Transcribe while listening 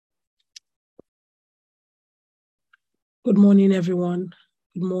Good morning, everyone.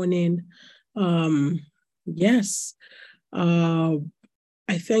 Good morning. Um, yes, uh,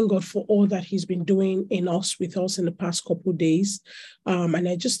 I thank God for all that He's been doing in us, with us in the past couple of days. And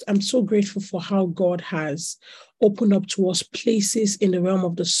I'm so grateful for how God has opened up to us places in the realm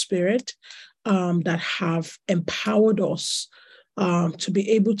of the Spirit that have empowered us to be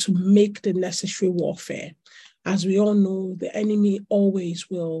able to make the necessary warfare. As we all know, the enemy always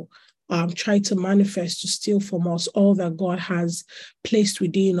will try to manifest to steal from us all that God has placed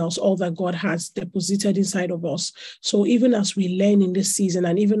within us, all that God has deposited inside of us. So even as we learn in this season,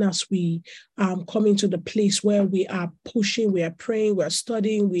 and even as we come into the place where we are pushing, we are praying, we are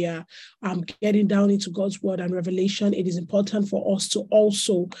studying, we are getting down into God's word and revelation, it is important for us to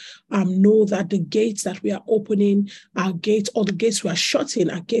also know that the gates that we are opening are gates, or the gates we are shutting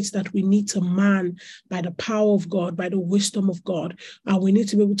are gates that we need to man by the power of God, by the wisdom of God. We need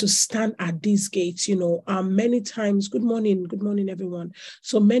to be able to stand at these gates. Many times, good morning, everyone.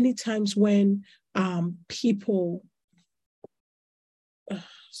 So many times when people,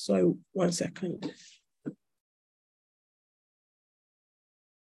 sorry, one second.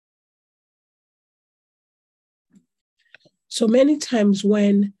 So many times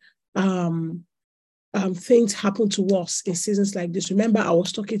when things happen to us in seasons like this. Remember, I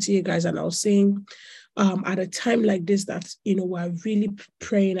was talking to you guys and I was saying at a time like this that, we're really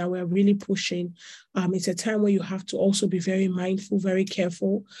praying and we're really pushing. It's a time where you have to also be very mindful, very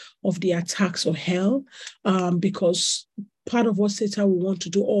careful of the attacks of hell, because part of what Satan will want to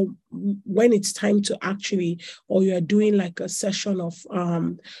do, or when it's time to actually, or you're doing like a session of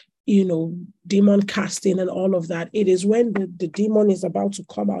demon casting and all of that, it is when the demon is about to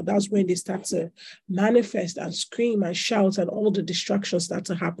come out, that's when they start to manifest and scream and shout, and all the distractions start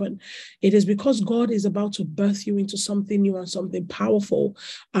to happen. It is because God is about to birth you into something new and something powerful.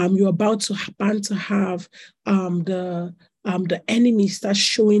 You're about to have the enemy starts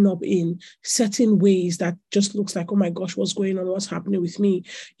showing up in certain ways that just looks like, oh my gosh, what's going on? What's happening with me?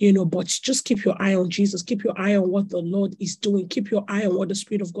 But just keep your eye on Jesus. Keep your eye on what the Lord is doing. Keep your eye on what the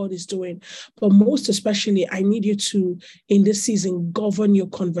Spirit of God is doing. But most especially, I need you to, in this season, govern your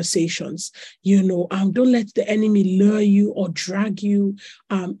conversations. Don't let the enemy lure you or drag you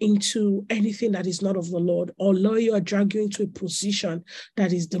into anything that is not of the Lord, or lure you or drag you into a position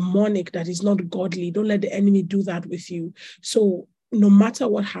that is demonic, that is not godly. Don't let the enemy do that with you. So no matter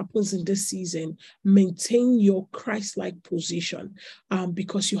what happens in this season, maintain your Christ-like position,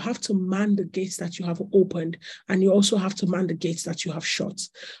 because you have to man the gates that you have opened, and you also have to man the gates that you have shut.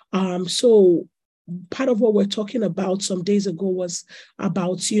 So part of what we're talking about some days ago was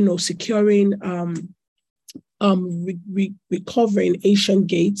about, securing recovering ancient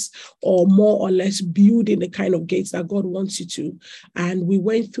gates, or more or less building the kind of gates that God wants you to. And we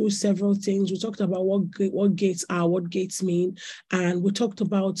went through several things. We talked about what gates are, what gates mean, and we talked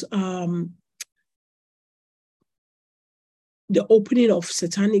about the opening of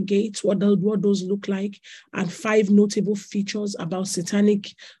satanic gates, what those look like, and 5 notable features about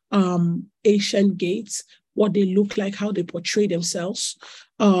satanic ancient gates, what they look like, how they portray themselves.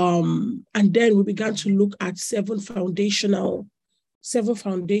 And then we began to look at 7 foundational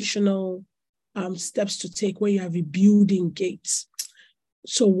steps to take when you are rebuilding gates.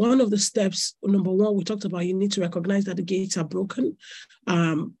 So one of the steps, number 1, we talked about, you need to recognize that the gates are broken.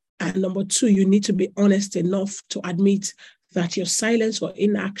 And number 2, you need to be honest enough to admit that your silence or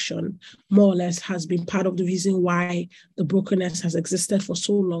inaction, more or less, has been part of the reason why the brokenness has existed for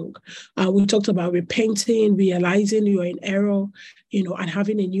so long. We talked about repenting, realizing you're in error, and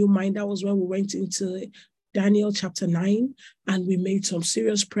having a new mind. That was when we went into Daniel chapter 9, and we made some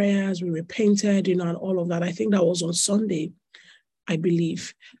serious prayers. We repented, and all of that. I think that was on Sunday, I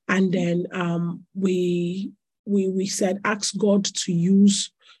believe. And then we said, ask God to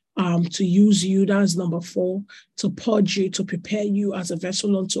use you. That's number 4, to purge you, to prepare you as a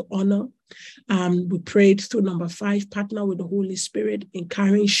vessel unto honor. We prayed through number 5, partner with the Holy Spirit in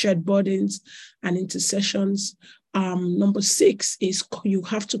carrying shared burdens and intercessions. Number 6 is you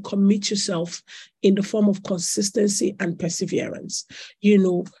have to commit yourself in the form of consistency and perseverance.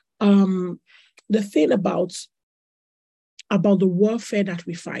 The thing about the warfare that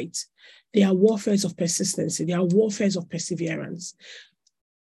we fight, they are warfares of persistency, they are warfares of perseverance.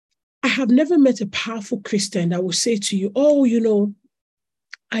 I have never met a powerful Christian that will say to you, oh,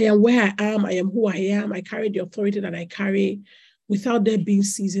 I am where I am who I am, I carry the authority that I carry, without there being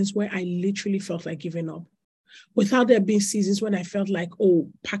seasons where I literally felt like giving up, without there being seasons when I felt like,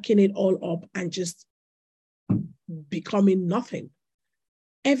 packing it all up and just becoming nothing.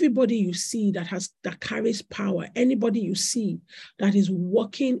 Everybody you see that carries power, anybody you see that is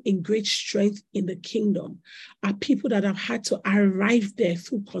walking in great strength in the kingdom, are people that have had to arrive there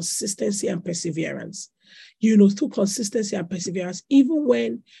through consistency and perseverance. Through consistency and perseverance, even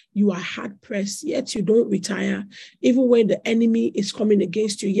when you are hard pressed, yet you don't retire. Even when the enemy is coming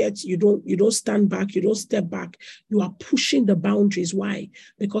against you, yet you don't stand back, you don't step back. You are pushing the boundaries. Why?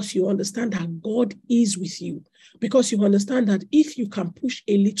 Because you understand that God is with you. Because you understand that if you can push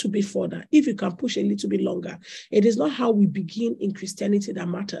a little bit further, if you can push a little bit longer, it is not how we begin in Christianity that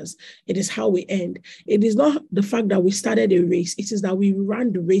matters. It is how we end. It is not the fact that we started a race. It is that we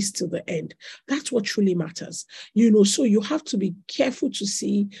ran the race to the end. That's what truly matters. So you have to be careful to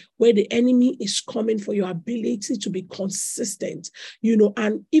see where the enemy is coming for your ability to be consistent,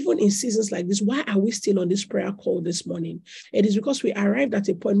 and even in seasons like this. Why are we still on this prayer call this morning? It is because we arrived at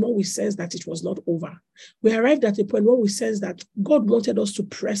a point where we sense that it was not over. We arrived at a point where we sense that God wanted us to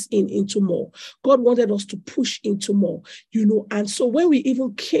press into more. God wanted us to push into more, and so when we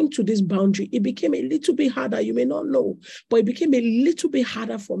even came to this boundary, it became a little bit harder. You may not know, but it became a little bit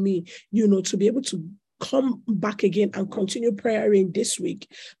harder for me, to be able to come back again and continue praying this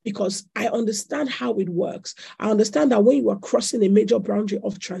week, because I understand how it works. I understand that when you are crossing a major boundary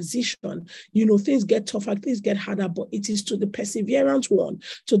of transition, things get tougher, things get harder, but it is to the perseverant one,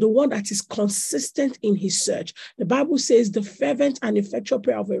 to the one that is consistent in his search. The Bible says the fervent and effectual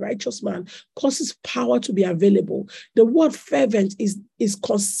prayer of a righteous man causes power to be available. The word fervent is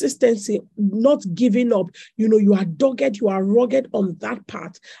consistency, not giving up. You are dogged, you are rugged on that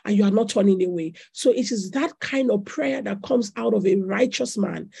path, and you are not turning away. So it is that kind of prayer that comes out of a righteous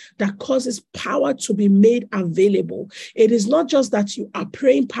man that causes power to be made available. It is not just that you are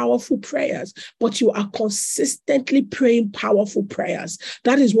praying powerful prayers, but you are consistently praying powerful prayers.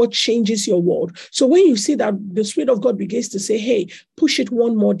 That is what changes your world. So when you see that the Spirit of God begins to say, hey, push it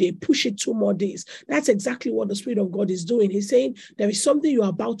one more day, push it 2 more days, that's exactly what the Spirit of God is doing. He's saying there is something you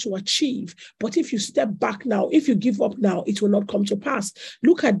are about to achieve, but if you step back now, if you give up now, it will not come to pass.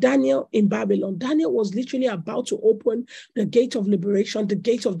 Look at Daniel in Babylon. Daniel was literally about to open the gate of liberation, the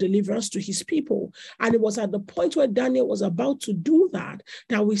gate of deliverance to his people. And it was at the point where Daniel was about to do that,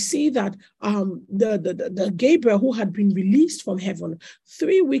 that we see that the Gabriel, who had been released from heaven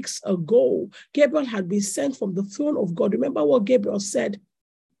 3 weeks ago, Gabriel had been sent from the throne of God. Remember what Gabriel said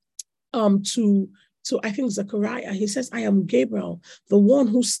to I think Zechariah. He says, I am Gabriel, the one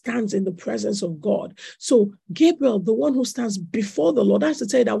who stands in the presence of God. So Gabriel, the one who stands before the Lord. That's to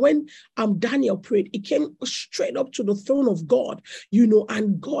say that when Daniel prayed, he came straight up to the throne of God,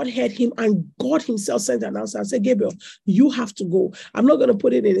 and God heard him, and God himself sent an answer and said, Gabriel, you have to go. I'm not going to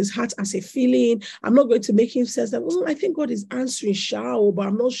put it in his heart as a feeling. I'm not going to make him say that, I think God is answering Shao, but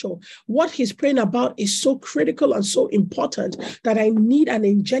I'm not sure. What he's praying about is so critical and so important that I need an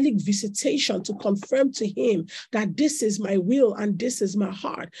angelic visitation to confirm to him that this is my will and this is my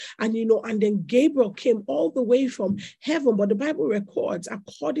heart. And then Gabriel came all the way from heaven, but the Bible records,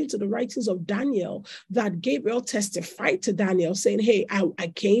 according to the writings of Daniel, that Gabriel testified to Daniel saying, hey, I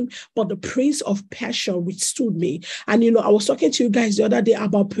came, but the prince of Persia withstood me. And I was talking to you guys the other day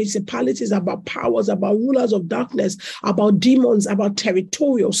about principalities, about powers, about rulers of darkness, about demons, about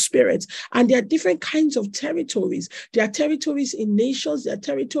territorial spirits. And there are different kinds of territories. There are territories in nations, there are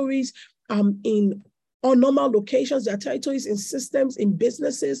territories in normal locations, there are territories in systems, in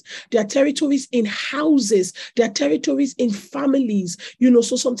businesses, there are territories in houses, there are territories in families.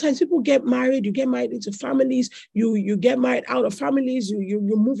 So sometimes people get married, you get married into families, you get married out of families, you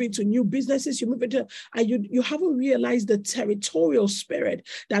move into new businesses, you move into, and you haven't realized the territorial spirit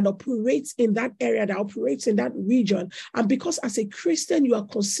that operates in that area, that operates in that region. And because as a Christian, you are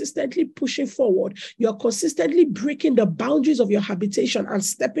consistently pushing forward, you are consistently breaking the boundaries of your habitation and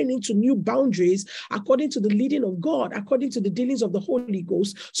stepping into new boundaries according to the leading of God, according to the dealings of the Holy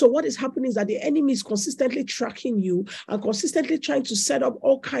Ghost. So what is happening is that the enemy is consistently tracking you and consistently trying to set up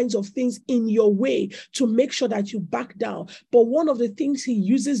all kinds of things in your way to make sure that you back down. But one of the things he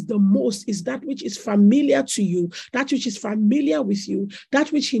uses the most is that which is familiar to you, that which is familiar with you,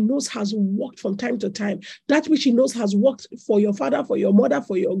 that which he knows has worked from time to time, that which he knows has worked for your father, for your mother,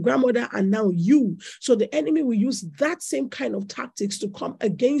 for your grandmother, and now you. So the enemy will use that same kind of tactics to come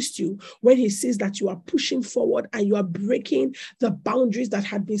against you when he sees that you are pushing forward and you are breaking the boundaries that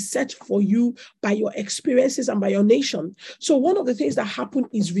had been set for you by your experiences and by your nation. So one of the things that happen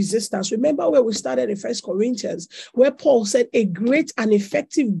is resistance. Remember where we started in 1 Corinthians, where Paul said, a great and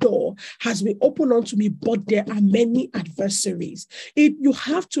effective door has been opened unto me, but there are many adversaries. You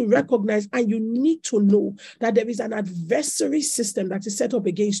have to recognize and you need to know that there is an adversary system that is set up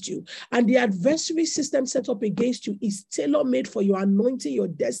against you. And the adversary system set up against you is tailor-made for your anointing, your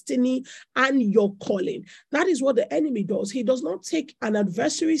destiny, and your calling. That is what the enemy does. He does not take an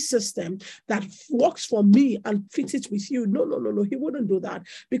adversary system that works for me and fit it with you. No. He wouldn't do that,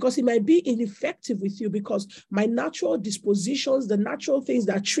 because he might be ineffective with you, because my natural dispositions, the natural things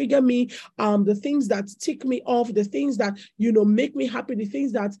that trigger me, the things that tick me off, the things that, make me happy, the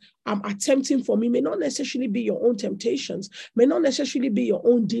things that are tempting for me may not necessarily be your own temptations, may not necessarily be your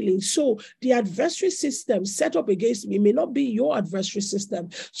own dealings. So the adversary system set up against me may not be your adversary system.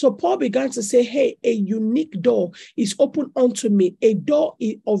 So Paul began to say, hey, a unique door is open unto me. A door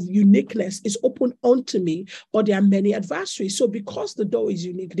of uniqueness is open unto me, but there are many adversaries. So because the door is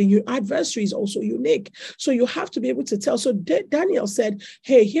unique, the adversary is also unique. So you have to be able to tell. So Daniel said,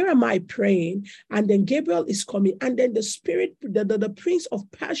 hey, here am I praying, and then Gabriel is coming, and then the spirit, the prince of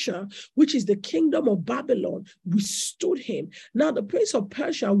Persia, which is the kingdom of Babylon, withstood him. Now, the prince of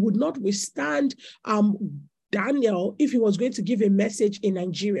Persia would not withstand Daniel if he was going to give a message in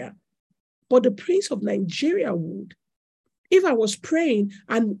Nigeria, but the prince of Nigeria would. If I was praying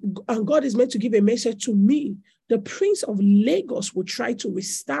and God is meant to give a message to me, the prince of Lagos would try to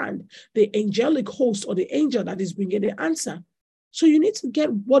withstand the angelic host or the angel that is bringing the answer. So you need to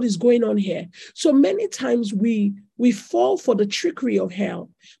get what is going on here. So many times we fall for the trickery of hell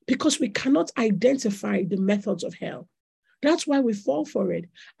because we cannot identify the methods of hell. That's why we fall for it.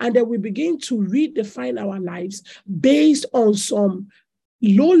 And then we begin to redefine our lives based on some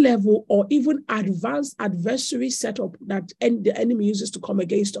low level or even advanced adversary setup that the enemy uses to come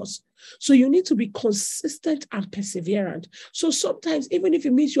against us. So you need to be consistent and perseverant. So sometimes, even if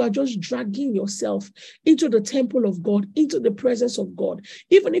it means you are just dragging yourself into the temple of God, into the presence of God,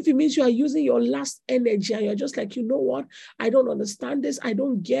 even if it means you are using your last energy and you're just like, you know what, I don't understand this, I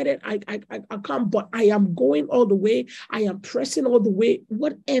don't get it, I can't, but I am going all the way, I am pressing all the way,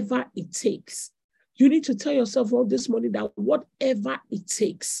 whatever it takes. You need to tell yourself all this morning that whatever it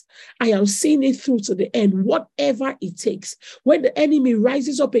takes, I am seeing it through to the end, whatever it takes. When the enemy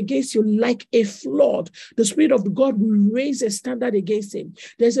rises up against you like a flood, the Spirit of God will raise a standard against him.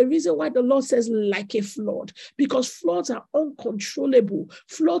 There's a reason why the Lord says like a flood, because floods are uncontrollable.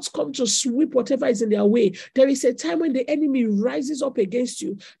 Floods come to sweep whatever is in their way. There is a time when the enemy rises up against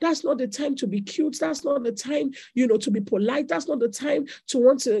you. That's not the time to be cute. That's not the time, to be polite. That's not the time to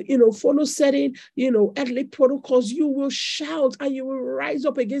want to, follow certain, earthly protocols. You will shout and you will rise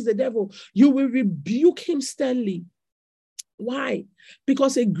up against the devil. You will rebuke him sternly. Why?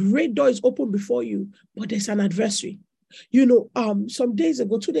 Because a great door is open before you, but there's an adversary. Some days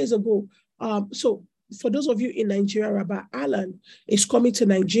ago, 2 days ago, so for those of you in Nigeria, Rabbi Alan is coming to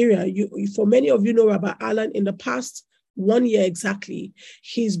Nigeria. For many of you know Rabbi Alan, in the past 1 year exactly,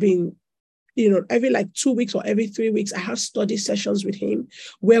 he's been every 2 weeks or every 3 weeks, I have study sessions with him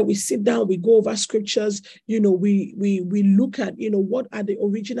where we sit down, we go over scriptures, we look at, what are the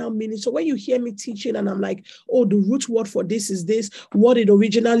original meanings. So when you hear me teaching and I'm like, oh, the root word for this is this, what it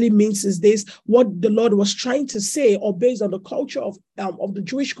originally means is this, what the Lord was trying to say, or based on the culture of the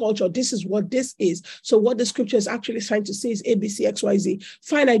Jewish culture, this is what this is. So what the scripture is actually trying to say is A, B, C, X, Y, Z.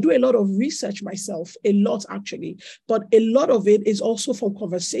 Fine, I do a lot of research myself, a lot actually, but a lot of it is also from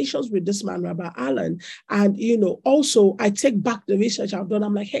conversations with this man, Rabbi Alan. And, also I take back the research I've done.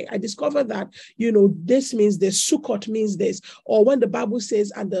 I'm like, hey, I discovered that, this means this, Sukkot means this. Or when the Bible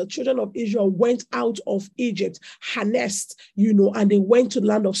says, and the children of Israel went out of Egypt, harnessed, and they went to the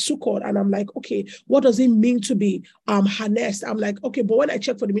land of Sukkot. And I'm like, okay, what does it mean to be harnessed? I'm like, okay, but when I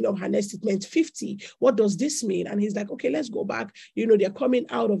checked for the meaning of harnessed, it meant 50. What does this mean? And he's like, okay, let's go back. They're coming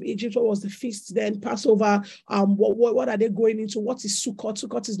out of Egypt. What was the feast then? Passover. What are they going into? What is Sukkot?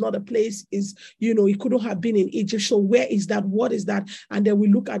 Sukkot is not a place, it couldn't have been in Egypt. So where is that? What is that? And then we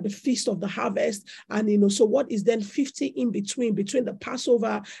look at the feast of the harvest. And, so what is then 50 in between the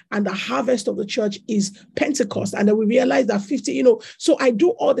Passover and the harvest of the church is Pentecost. And then we realize that 50, so I do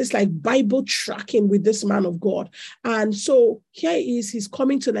all this Bible tracking with this man of God. And so here he's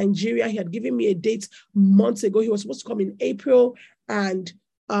coming to Nigeria. He had given me a date months ago. He was supposed to come in April, and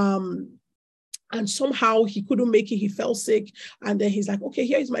somehow he couldn't make it. He fell sick. And then he's like, okay,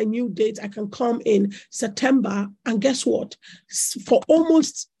 here is my new date. I can come in September. And guess what? For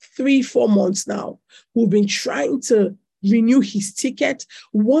almost 3-4 months now, we've been trying to renew his ticket.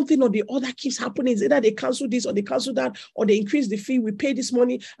 One thing or the other keeps happening. It's either they cancel this or they cancel that, or they increase the fee, we pay this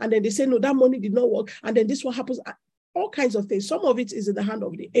money, and then they say, no, that money did not work. And then this one happens. All kinds of things. Some of it is in the hand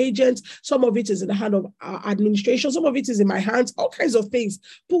of the agents. Some of it is in the hand of administration. Some of it is in my hands, all kinds of things.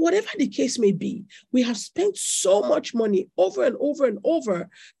 But whatever the case may be, we have spent so much money over and over and over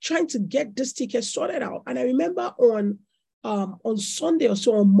trying to get this ticket sorted out. And I remember on Sunday or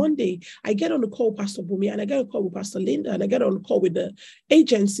so, on Monday, I get on the call with Pastor Bumi, and I get on a call with Pastor Linda, and I get on a call with the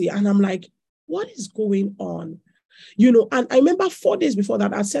agency, and I'm like, what is going on? And I remember 4 days before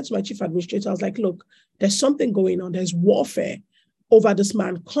that, I said to my chief administrator, I was like, look, there's something going on. There's warfare over this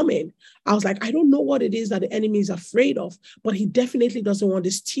man coming. I was like, I don't know what it is that the enemy is afraid of, but he definitely doesn't want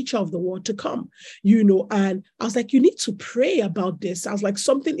this teacher of the word to come, and I was like, you need to pray about this. I was like,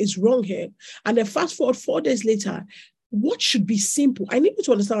 something is wrong here. And then fast forward 4 days later, what should be simple? I need you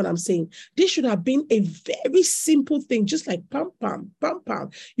to understand what I'm saying. This should have been a very simple thing, just like pam, pam, pam, pam.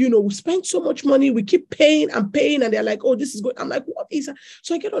 We spend so much money, we keep paying, and they're like, oh, this is good. I'm like, what is that?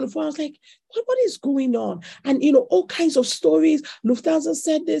 So I get on the phone, I was like, what is going on? And, all kinds of stories. Lufthansa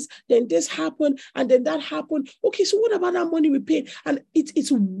said this, then this happened, and then that happened. Okay, so what about that money we paid? And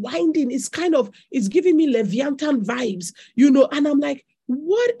it's winding. It's giving me Leviathan vibes, and I'm like,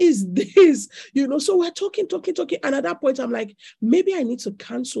 what is this? So we're talking. And at that point, I'm like, maybe I need to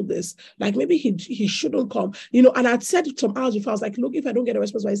cancel this. Like, maybe he shouldn't come, and I'd said some hours before, I was like, look, if I don't get a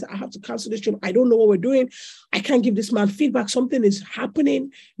response, I have to cancel this trip. I don't know what we're doing. I can't give this man feedback. Something is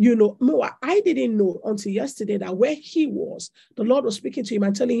happening, No, I didn't know until yesterday that where he was, the Lord was speaking to him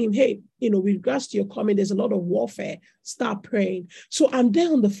and telling him, hey, with regards to your comment, there's a lot of warfare. Start praying. So I'm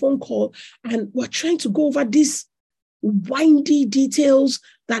there on the phone call, and we're trying to go over this windy details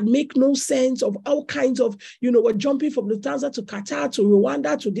that make no sense, of all kinds of, we're jumping from Lufthansa to Qatar to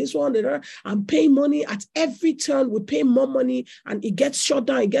Rwanda to this one, and paying money at every turn. We pay more money and it gets shut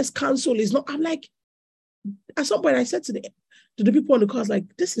down, it gets canceled. I'm like, at some point I said to the people on the call, I was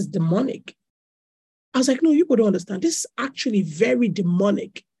like, this is demonic. I was like, no, you don't understand. This is actually very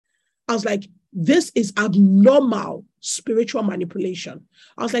demonic. I was like, this is abnormal spiritual manipulation.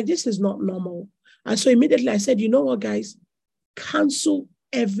 I was like, this is not normal. And so immediately I said, you know what, guys, cancel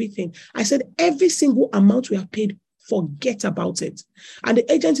everything. I said, every single amount we have paid, forget about it. And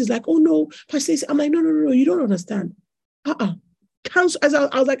the agent is like, oh no, Pastor, I'm like, no, you don't understand. Cancel. As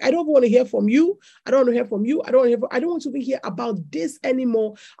I was like, I don't want to hear from you. I don't want to hear from you. I don't want to be here about this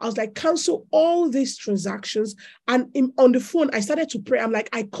anymore. I was like, cancel all these transactions. And on the phone, I started to pray. I'm like,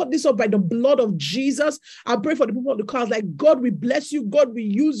 I cut this up by the blood of Jesus. I pray for the people on the car. I was like, God, we bless you. God, we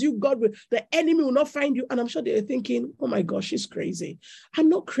use you. The enemy will not find you. And I'm sure they're thinking, oh my gosh, she's crazy. I'm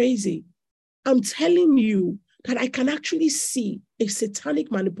not crazy. I'm telling you that I can actually see a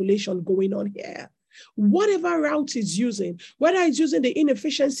satanic manipulation going on here. Whatever route is using, whether it's using the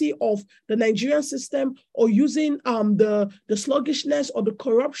inefficiency of the Nigerian system, or using the sluggishness or the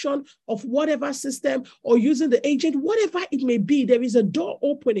corruption of whatever system, or using the agent, whatever it may be, there is a door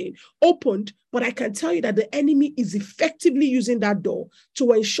opened, but I can tell you that the enemy is effectively using that door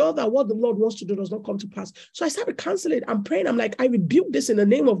to ensure that what the Lord wants to do does not come to pass. So I started canceling. I'm praying. I'm like, I rebuke this in the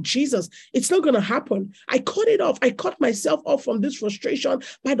name of Jesus. It's not going to happen. I cut it off. I cut myself off from this frustration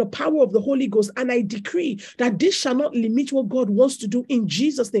by the power of the Holy Ghost. And I decree that this shall not limit what God wants to do in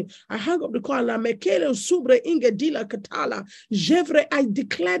Jesus' name. I hang up the call. I declare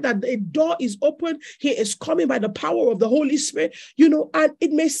that the door is open. He is coming by the power of the Holy Spirit. And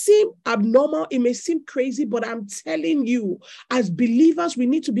it may seem abnormal. It may seem crazy, but I'm telling you, as believers, we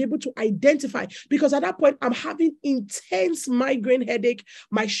need to be able to identify, because at that point, I'm having intense migraine headache.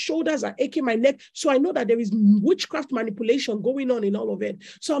 My shoulders are aching, my neck. So I know that there is witchcraft manipulation going on in all of it.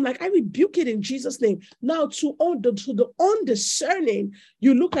 So I'm like, I rebuke it in Jesus' name. Now, to the undiscerning,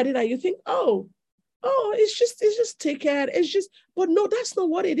 you look at it and you think, oh, it's just take care. But no, that's not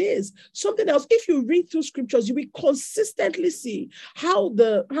what it is. Something else. If you read through scriptures, you will consistently see how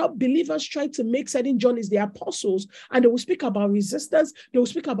believers try to make certain journeys the apostles, and they will speak about resistance. They will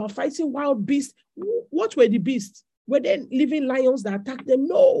speak about fighting wild beasts. What were the beasts? Were they living lions that attacked them?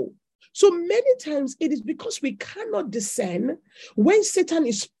 No. So many times it is because we cannot discern when Satan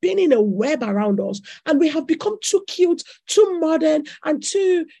is spinning a web around us, and we have become too cute, too modern, and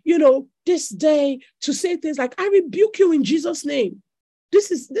too, this day to say things like, I rebuke you in Jesus' name.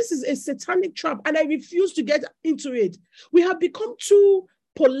 This is a satanic trap, and I refuse to get into it. We have become too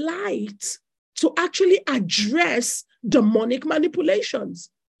polite to actually address demonic manipulations.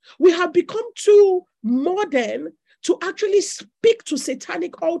 We have become too modern to actually speak to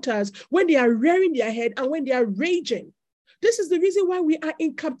satanic altars when they are rearing their head and when they are raging. This is the reason why we are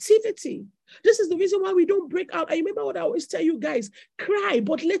in captivity. This is the reason why we don't break out. I remember what I always tell you guys, cry,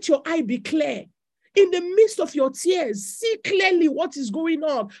 but let your eye be clear. In the midst of your tears, see clearly what is going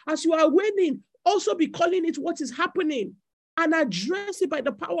on. As you are waiting, also be calling it what is happening and address it by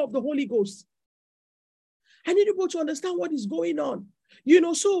the power of the Holy Ghost. I need people to understand what is going on.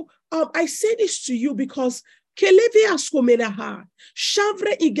 So I say this to you because Jesus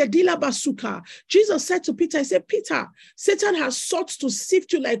said to Peter, I said, Peter, Satan has sought to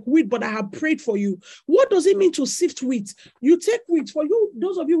sift you like wheat, but I have prayed for you. What does it mean to sift wheat? You take wheat. For you,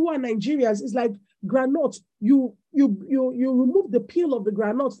 those of you who are Nigerians, it's like granite. You remove the peel of the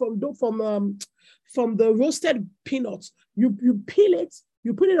granite from the roasted peanuts. You peel it.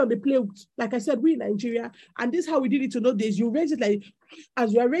 You put it on the plate, like I said, we in Nigeria, and this is how we did it in those days. You raise it like,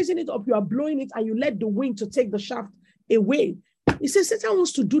 as you are raising it up, you are blowing it, and you let the wind to take the shaft away. He says, Satan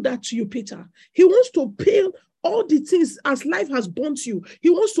wants to do that to you, Peter. He wants to peel all the things as life has burnt you.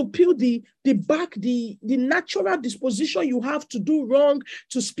 He wants to peel the back, the natural disposition you have to do wrong,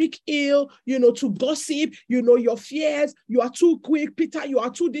 to speak ill, to gossip, your fears. You are too quick, Peter, you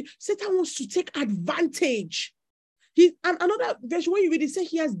are too... Satan wants to take advantage. And another version, when you read it, says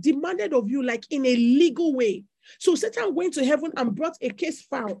he has demanded of you like in a legal way. So Satan went to heaven and brought a case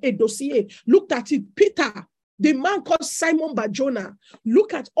file, a dossier, looked at it. Peter, the man called Simon Bar-Jonah,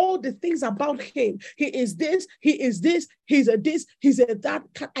 look at all the things about him. He is this, he's a this, he's a that.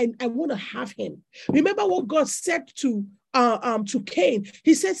 I want to have him. Remember what God said to Cain.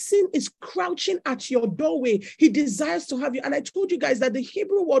 He said, sin is crouching at your doorway. He desires to have you. And I told you guys that the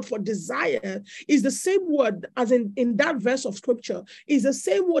Hebrew word for desire is the same word as in that verse of scripture, is the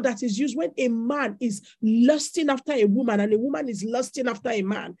same word that is used when a man is lusting after a woman and a woman is lusting after a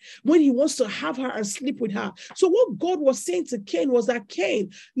man, when he wants to have her and sleep with her. So what God was saying to Cain was that,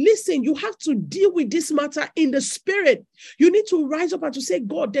 Cain, listen, you have to deal with this matter in the spirit. You need to rise up and to say,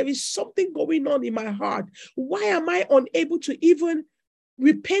 God, there is something going on in my heart. Why am I unable to even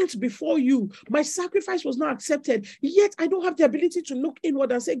repent before you? My sacrifice was not accepted, yet I don't have the ability to look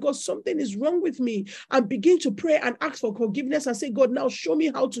inward and say, God, something is wrong with me, and begin to pray and ask for forgiveness and say, God, now show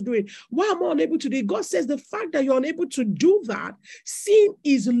me how to do it. Why am I unable to do it? God says the fact that you're unable to do that, sin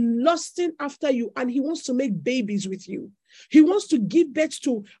is lusting after you, and he wants to make babies with you. He wants to give birth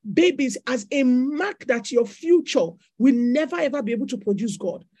to babies as a mark that your future will never ever be able to produce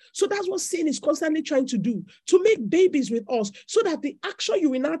God. So that's what sin is constantly trying to do, to make babies with us, so that the action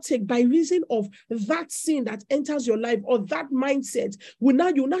you will now take by reason of that sin that enters your life or that mindset you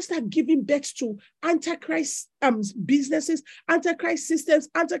will now start giving birth to Antichrist businesses, Antichrist systems,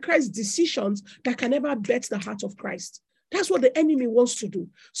 Antichrist decisions that can never birth the heart of Christ. That's what the enemy wants to do.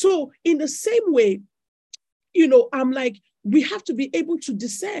 So in the same way, I'm like, we have to be able to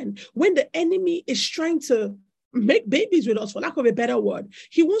discern when the enemy is trying to make babies with us, for lack of a better word.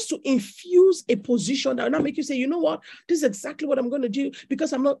 He wants to infuse a position that will not make you say, you know what, this is exactly what I'm going to do,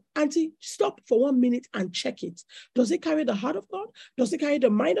 because I'm not. Auntie, stop for 1 minute and check it. Does it carry the heart of God? Does it carry the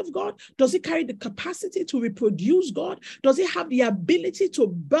mind of God? Does it carry the capacity to reproduce God? Does it have the ability to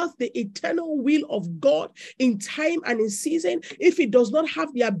birth the eternal will of God in time and in season? If it does not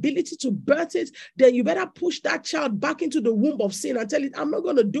have the ability to birth it, then you better push that child back into the womb of sin and tell it, I'm not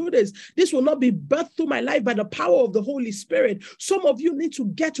going to do this. This will not be birthed through my life by the power of the Holy Spirit. Some of you need to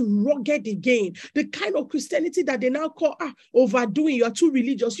get rugged again. The kind of Christianity that they now call overdoing, you are too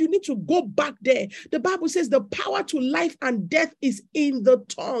religious. You need to go back there. The Bible says the power to life and death is in the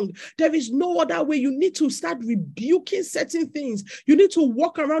tongue. There is no other way. You need to start rebuking certain things. You need to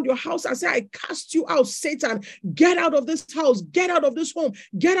walk around your house and say, I cast you out, Satan. Get out of this house. Get out of this home.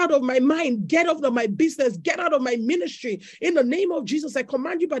 Get out of my mind. Get out of my business. Get out of my ministry. In the name of Jesus, I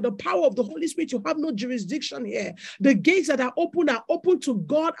command you by the power of the Holy Spirit, you have no jurisdiction here. The gates that are open to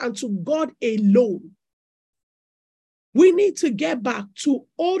God and to God alone. We need to get back to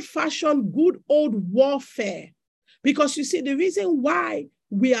old-fashioned, good old warfare. Because you see, the reason why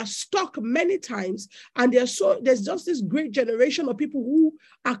we are stuck many times, and there's just this great generation of people who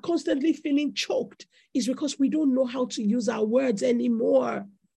are constantly feeling choked, is because we don't know how to use our words anymore.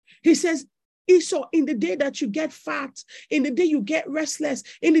 He says, Esau, in the day that you get fat, in the day you get restless,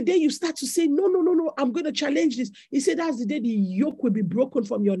 in the day you start to say, no, I'm going to challenge this. He said, that's the day the yoke will be broken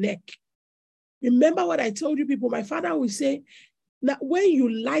from your neck. Remember what I told you people, my father will say, now when you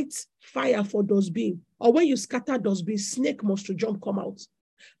light fire for dustbin, or when you scatter dustbin, snake must to jump come out.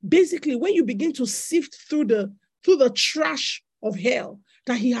 Basically, when you begin to sift through the trash of hell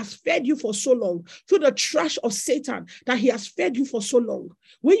that he has fed you for so long, through the trash of Satan that he has fed you for so long,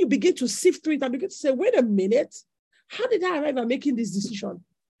 when you begin to sift through it and begin to say, wait a minute, how did I arrive at making this decision?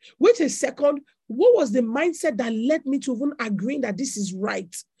 Wait a second. What was the mindset that led me to even agreeing that this is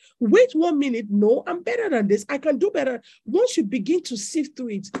right? Wait 1 minute. No, I'm better than this. I can do better. Once you begin to sift through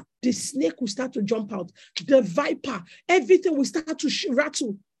it, the snake will start to jump out. The viper, everything will start to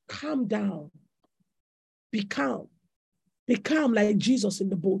rattle. Calm down. Be calm. Be calm like Jesus in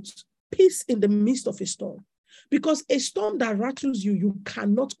the boat. Peace in the midst of a storm. Because a storm that rattles you, you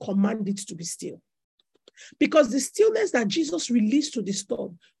cannot command it to be still. Because the stillness that Jesus released to the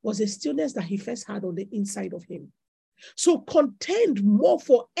storm was a stillness that he first had on the inside of him. So contend more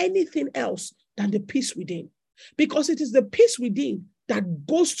for anything else than the peace within. Because it is the peace within that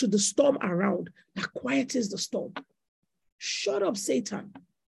goes to the storm around, that quietens the storm. Shut up, Satan.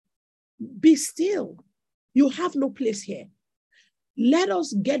 Be still. You have no place here. Let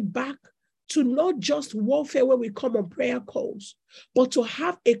us get back to not just warfare when we come on prayer calls, but to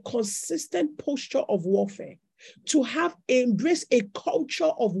have a consistent posture of warfare, to embrace a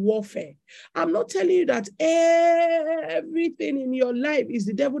culture of warfare. I'm not telling you that everything in your life is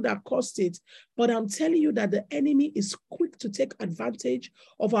the devil that caused it, but I'm telling you that the enemy is quick to take advantage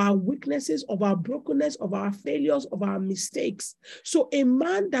of our weaknesses, of our brokenness, of our failures, of our mistakes. So a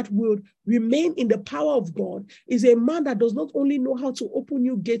man that will remain in the power of God is a man that does not only know how to open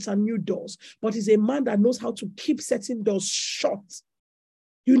new gates and new doors, but is a man that knows how to keep certain doors shut.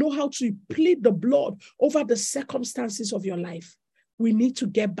 You know how to plead the blood over the circumstances of your life. We need to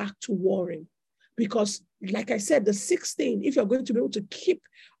get back to warring. Because, like I said, the sixth thing, if you're going to be able to keep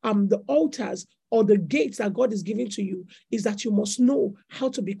the altars or the gates that God is giving to you, is that you must know how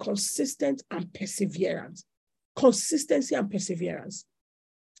to be consistent and perseverant. Consistency and perseverance.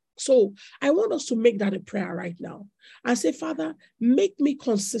 So I want us to make that a prayer right now and say, Father, make me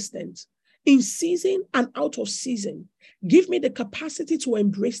consistent in season and out of season. Give me the capacity to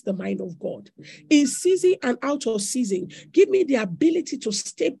embrace the mind of God. In season and out of season, give me the ability to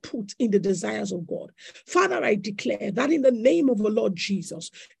stay put in the desires of God. Father, I declare that in the name of the Lord Jesus,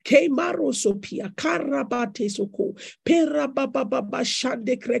 Kemarosopia, Karabatesoko, Perabababa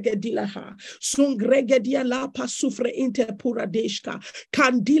Shande Kregedilaha, Sungregedia Lapa Sufre Interpuradeshka,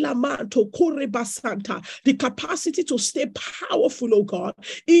 Kandila Manto, Korebasanta, the capacity to stay powerful, oh God.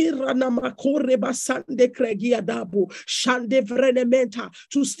 Iranama Korebasande Kregiadabu.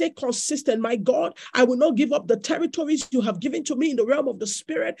 To stay consistent. My God, I will not give up the territories you have given to me in the realm of the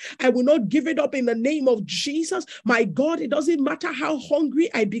spirit. I will not give it up in the name of Jesus. My God, it doesn't matter how hungry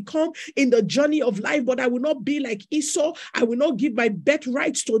I become in the journey of life, but I will not be like Esau. I will not give my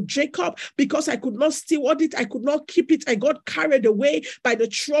birthrights to Jacob because I could not steward it. I could not keep it. I got carried away by the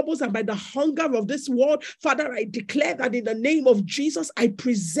troubles and by the hunger of this world. Father, I declare that in the name of Jesus, I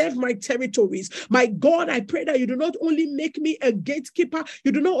preserve my territories. My God, I pray that you do not only make me a gatekeeper,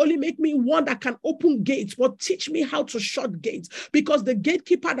 you do not only make me one that can open gates, but teach me how to shut gates, because the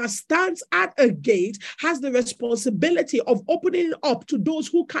gatekeeper that stands at a gate has the responsibility of opening up to those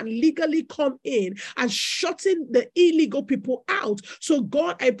who can legally come in and shutting the illegal people out. So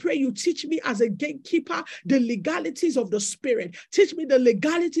God, I pray you teach me as a gatekeeper the legalities of the spirit. Teach me the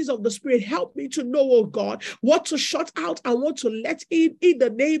legalities of the spirit. Help me to know, oh God, what to shut out and what to let in the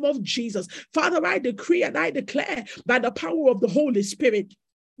name of Jesus. Father, I decree and I declare by the power of the Holy Spirit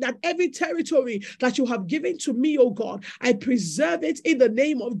that every territory that you have given to me, oh God, I preserve it in the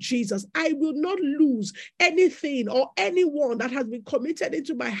name of Jesus. I will not lose anything or anyone that has been committed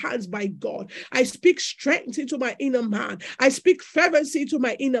into my hands by God. I speak strength into my inner man. I speak fervency to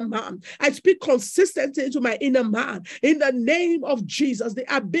my inner man. I speak consistency to my inner man. In the name of Jesus,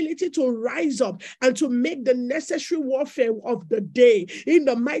 the ability to rise up and to make the necessary warfare of the day. In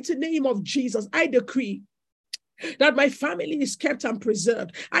the mighty name of Jesus, I decree that my family is kept and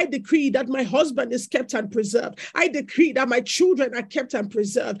preserved. I decree that my husband is kept and preserved. I decree that my children are kept and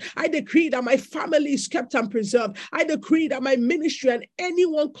preserved. I decree that my family is kept and preserved. I decree that my ministry and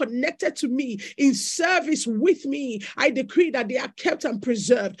anyone connected to me in service with me, I decree that they are kept and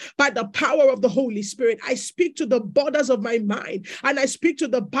preserved by the power of the Holy Spirit. I speak to the borders of my mind and I speak to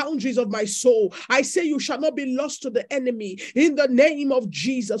the boundaries of my soul. I say you shall not be lost to the enemy in the name of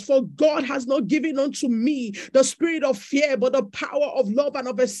Jesus, for God has not given unto me the spirit of fear, but the power of love and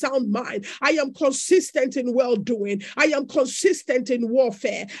of a sound mind. I am consistent in well-doing. I am consistent in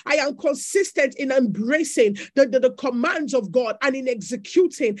warfare. I am consistent in embracing the commands of God and in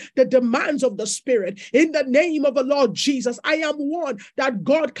executing the demands of the Spirit. In the name of the Lord Jesus, I am one that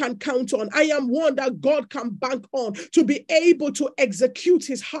God can count on. I am one that God can bank on to be able to execute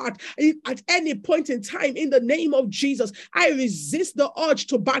his heart at any point in time. In the name of Jesus, I resist the urge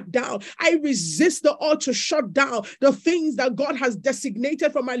to back down. I resist the urge to shut shut down the things that God has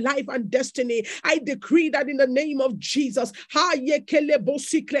designated for my life and destiny. I decree that in the name of Jesus, I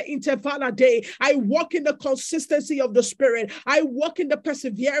walk in the consistency of the Spirit. I walk in the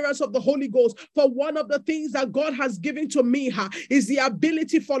perseverance of the Holy Ghost. For one of the things that God has given to me is the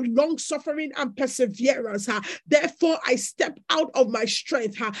ability for long suffering and perseverance. Therefore, I step out of my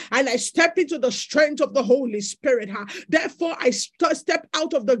strength and I step into the strength of the Holy Spirit. Therefore, I step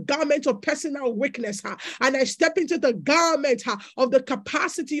out of the garment of personal weakness and I step into the garment of the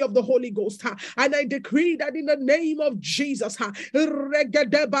capacity of the Holy Ghost. And I decree that in the name of Jesus,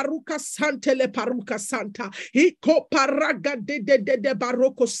 regede baruka santele paruka santa, iko paraga de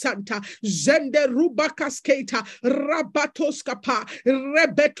baroko santa, zende rubaka sketa, rabatoskapa,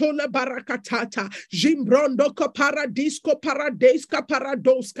 rebetole barakatata, jimbrondo ko paradisco paradeska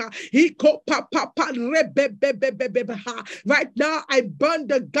paradoska, iko papa rebebebebebeha. Right now, I burn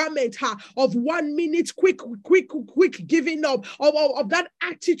the garment of 1 minute quick giving up of that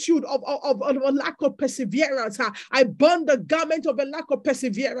attitude of a lack of perseverance. I burn the garment of a lack of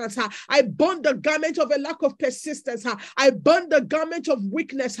perseverance. I burn the garment of a lack of persistence. I burn the garment of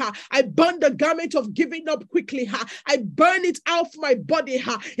weakness. I burn the garment of giving up quickly. I burn it out of my body.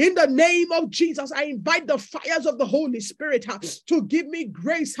 In the name of Jesus, I invite the fires of the Holy Spirit to give me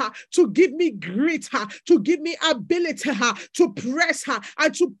grace, to give me grit, to give me ability to press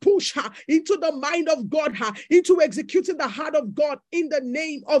and to push into the mind of God, into executing the heart of God in the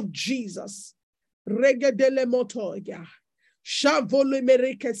name of Jesus. Regedele motoya, shavole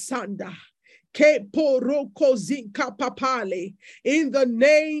mereke sanda, ke poroko zinka papale, in the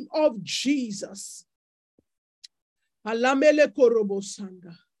name of Jesus. Alamele korobo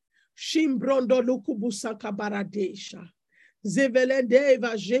sanda, shimbrondo lukubusaka baradesha, zevele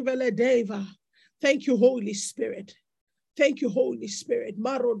deva. Thank you, Holy Spirit. Thank you, Holy Spirit.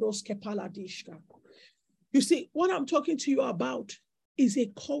 Marodos kepaladishka. You see, what I'm talking to you about is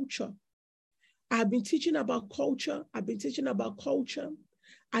a culture. I've been teaching about culture. And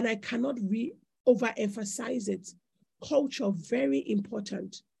I cannot overemphasize it. Culture, very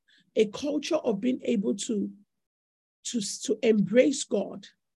important. A culture of being able to embrace God,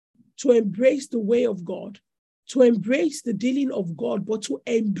 to embrace the way of God, to embrace the dealing of God, but to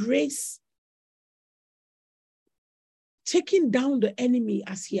embrace taking down the enemy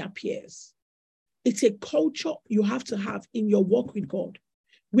as he appears. It's a culture you have to have in your walk with God,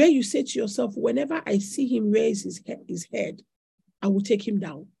 where you say to yourself, whenever I see him raise his head, I will take him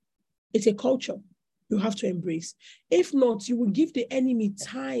down. It's a culture you have to embrace. If not, you will give the enemy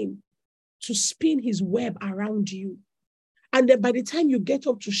time to spin his web around you. And then by the time you get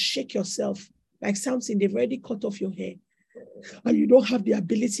up to shake yourself, like Samson, they've already cut off your hair. And you don't have the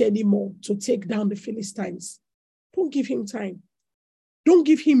ability anymore to take down the Philistines. Don't give him time. Don't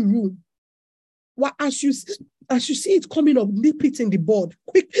give him room. Well, as you see it coming up, nip it in the bud.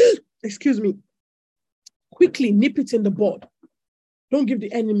 Quickly nip it in the bud. Don't give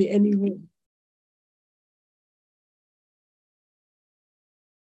the enemy any room.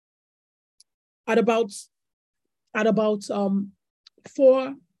 At about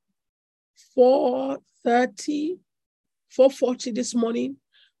 4:40 this morning,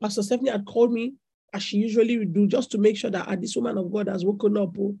 Pastor Stephanie had called me, as she usually would do, just to make sure that this woman of God has woken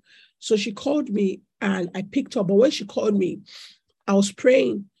up. So she called me and I picked up. But when she called me, I was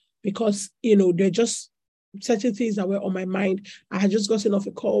praying because, there are just certain things that were on my mind. I had just gotten off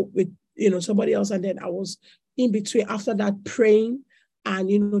a call with, somebody else. And then I was in between after that praying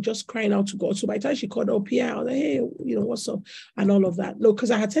and, just crying out to God. So by the time she called up here, I was like, hey, what's up? And all of that. No,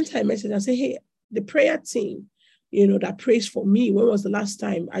 because I had sent her a message. I said, hey, the prayer team, that prays for me. When was the last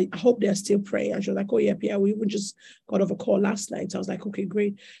time? I hope they're still praying. And she was like, oh, yeah, Pierre, we even just got off a call last night. So I was like, okay,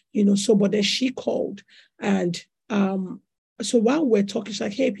 great. But then she called. And so while we're talking, she's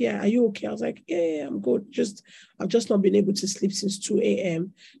like, hey, Pierre, are you okay? I was like, yeah, I'm good. I've just not been able to sleep since 2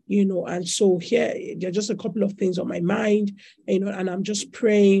 a.m., and so here, there are just a couple of things on my mind, and I'm just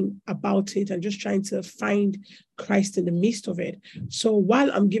praying about it and just trying to find Christ in the midst of it. So while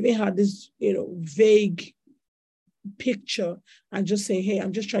I'm giving her this, vague picture and just saying, hey,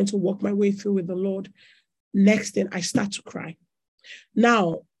 I'm just trying to walk my way through with the Lord, next thing I start to cry.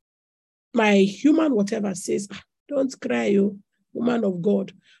 Now, my human whatever says, don't cry, you woman of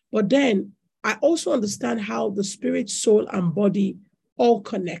God. But then I also understand how the spirit, soul, and body all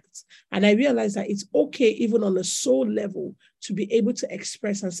connect. And I realize that it's okay, even on a soul level, to be able to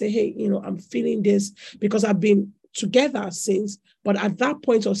express and say, hey, I'm feeling this, because I've been together since. But at that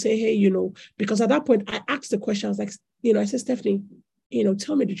point, I'll say, hey, because at that point, I asked the question, I was like, I said, Stephanie,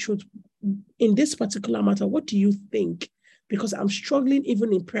 tell me the truth. In this particular matter, what do you think because I'm struggling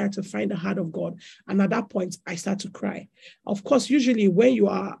even in prayer to find the heart of God. And at that point, I start to cry. Of course, usually when you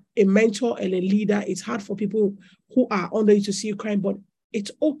are a mentor and a leader, it's hard for people who are under you to see you crying, but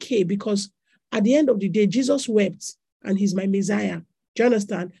it's okay, because at the end of the day, Jesus wept and he's my Messiah. Do you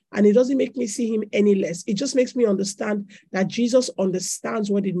understand? And it doesn't make me see him any less. It just makes me understand that Jesus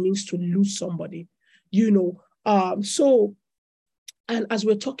understands what it means to lose somebody, And as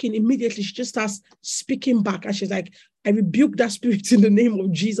we're talking, immediately she just starts speaking back. And she's like, I rebuke that spirit in the name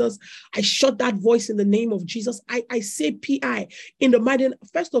of Jesus. I shut that voice in the name of Jesus. I say PI in the mighty.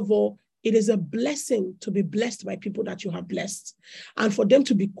 First of all, it is a blessing to be blessed by people that you have blessed. And for them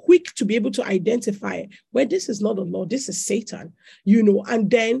to be quick to be able to identify, well, this is not the Lord, this is Satan,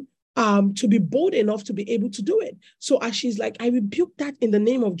 and then to be bold enough to be able to do it. So as she's like, I rebuke that in the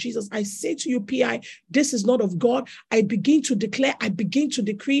name of Jesus. I say to you, PI, this is not of God. I begin to declare, I begin to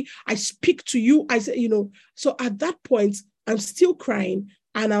decree, I speak to you. I say, so at that point, I'm still crying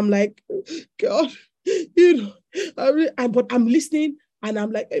and I'm like, God, but I'm listening and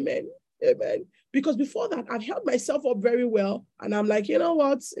I'm like, amen, amen. Because before that, I've held myself up very well. And I'm like, you know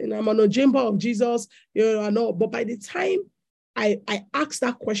what? And I'm on a chamber of Jesus, I know. But by the time I asked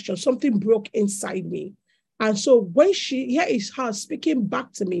that question, something broke inside me. And so when here is her speaking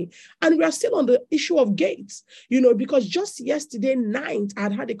back to me, and we are still on the issue of gates, because just yesterday night,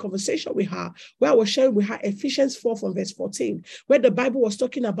 I had a conversation with her where I was sharing with her Ephesians 4 from verse 14, where the Bible was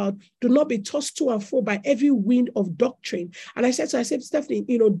talking about, do not be tossed to and fro by every wind of doctrine. And I said, Stephanie,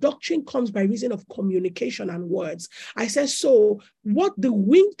 doctrine comes by reason of communication and words. I said, so what the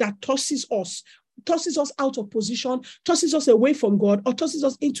wind that tosses us out of position, tosses us away from God, or tosses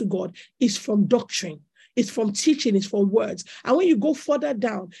us into God is from doctrine. It's from teaching, it's from words. And when you go further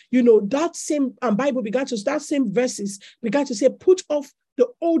down, that same Bible that same verses began to say, put off the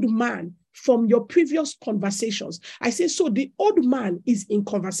old man from your previous conversations. I say, so the old man is in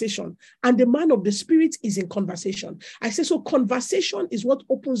conversation and the man of the spirit is in conversation. I say, so conversation is what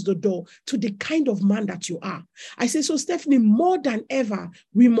opens the door to the kind of man that you are. I say, so Stephanie, more than ever,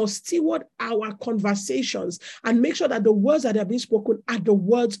 we must steward our conversations and make sure that the words that are being spoken are the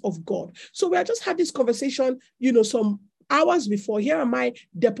words of God. So we have just had this conversation, some hours before. Here am I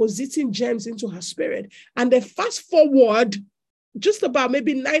depositing gems into her spirit. And then fast forward, just about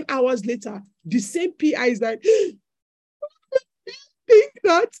maybe 9 hours later, the same PI is like, think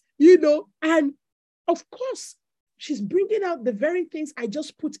that, and of course, she's bringing out the very things I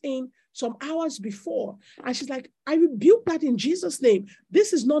just put in some hours before. And she's like, I rebuke that in Jesus' name.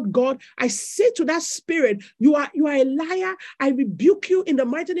 This is not God. I say to that spirit, you are a liar. I rebuke you in the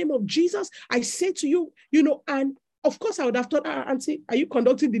mighty name of Jesus. I say to you, and of course I would have thought, Auntie, are you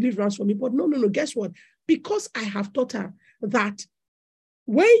conducting deliverance for me? But no. Guess what? Because I have taught her that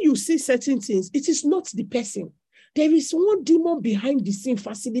when you see certain things, it is not the person. There is one demon behind the scene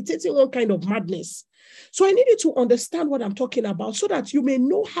facilitating one kind of madness. So I need you to understand what I'm talking about so that you may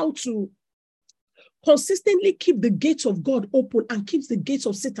know how to consistently keep the gates of God open and keep the gates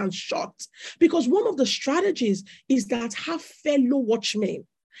of Satan shut. Because one of the strategies is that have fellow watchmen.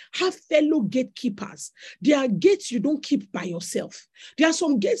 Have fellow gatekeepers. There are gates you don't keep by yourself. There are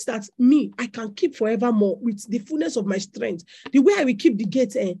some gates that I can keep forevermore with the fullness of my strength. The way I will keep the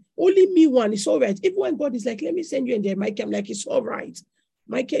gates, only me one, it's all right. Even when God is like, let me send you in there, Michael, I'm like, it's all right.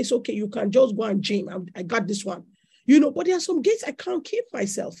 Michael, it's okay. You can just go and gym. I got this one. But there are some gates I can't keep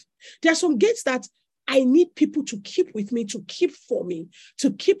myself. There are some gates that I need people to keep with me, to keep for me,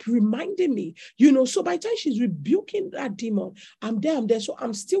 to keep reminding me, so by the time she's rebuking that demon, I'm there. So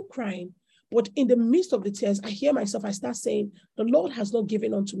I'm still crying. But in the midst of the tears, I hear myself, I start saying, the Lord has not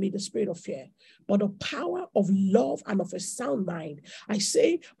given unto me the spirit of fear, but the power of love and of a sound mind. I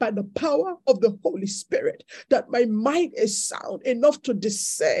say by the power of the Holy Spirit that my mind is sound enough to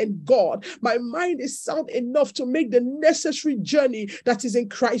discern God. My mind is sound enough to make the necessary journey that is in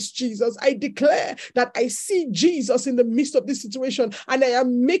Christ Jesus. I declare that I see Jesus in the midst of this situation and I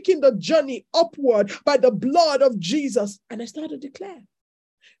am making the journey upward by the blood of Jesus. And I start to declare.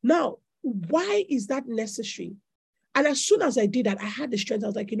 Now, why is that necessary? And as soon as I did that, I had the strength. I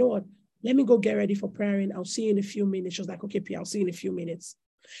was like, you know what? Let me go get ready for prayer and I'll see you in a few minutes. She was like, okay, P, I'll see you in a few minutes.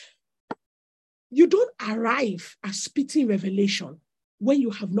 You don't arrive at spitting revelation when you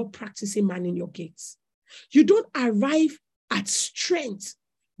have not practicing man in your gates. You don't arrive at strength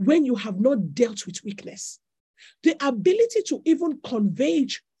when you have not dealt with weakness. The ability to even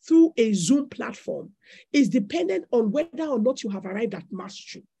converge through a Zoom platform is dependent on whether or not you have arrived at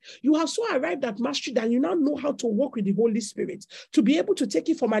mastery. You have so arrived at mastery that you now know how to work with the Holy Spirit to be able to take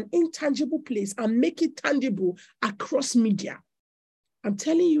it from an intangible place and make it tangible across media. I'm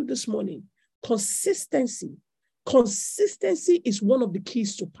telling you this morning, consistency Consistency is one of the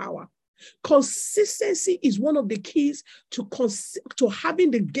keys to power. Consistency is one of the keys to having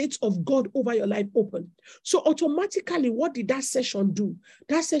the gates of God over your life open. So automatically, what did that session do?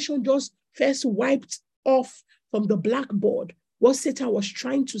 That session just first wiped off from the blackboard what Satan was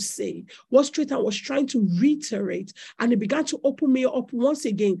trying to say, what Satan was trying to reiterate, and it began to open me up once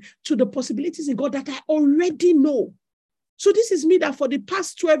again to the possibilities in God that I already know. So this is me that for the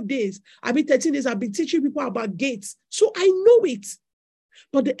past 12 days, 13 days, I've been teaching people about gates. So I know it.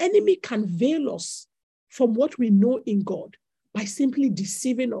 But the enemy can veil us from what we know in God by simply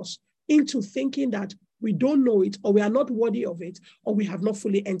deceiving us into thinking that we don't know it, or we are not worthy of it, or we have not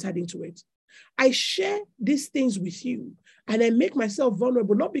fully entered into it. I share these things with you, and I make myself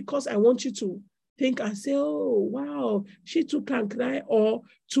vulnerable, not because I want you to think and say, oh, wow, she too can cry, or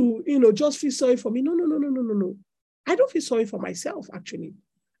to, just feel sorry for me. No. I don't feel sorry for myself, actually.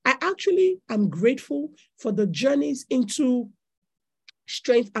 I actually am grateful for the journeys into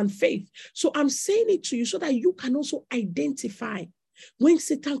strength and faith. So I'm saying it to you so that you can also identify when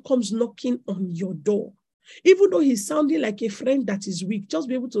Satan comes knocking on your door. Even though he's sounding like a friend that is weak, just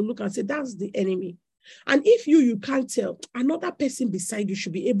be able to look and say, that's the enemy. And if you can't tell, another person beside you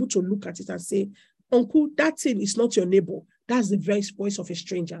should be able to look at it and say, uncle, that thing is not your neighbor. That's the voice of a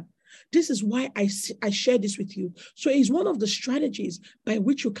stranger. This is why I share this with you. So it's one of the strategies by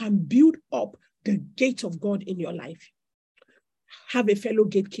which you can build up the gate of God in your life. Have a fellow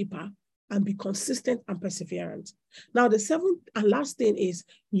gatekeeper and be consistent and perseverant. Now, the seventh and last thing is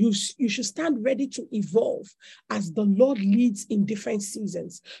you should stand ready to evolve as the Lord leads in different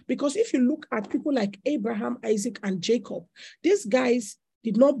seasons. Because if you look at people like Abraham, Isaac, and Jacob, these guys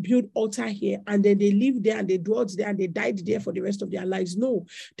did not build altar here and then they lived there and they dwelt there and they died there for the rest of their lives. No,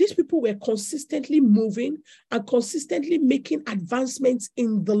 these people were consistently moving and consistently making advancements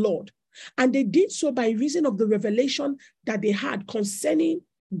in the Lord. And they did so by reason of the revelation that they had concerning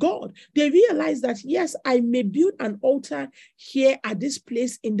God. They realized that, yes, I may build an altar here at this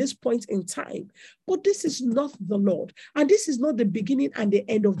place in this point in time, but this is not the Lord. And this is not the beginning and the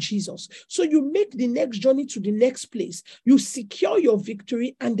end of Jesus. So you make the next journey to the next place. You secure your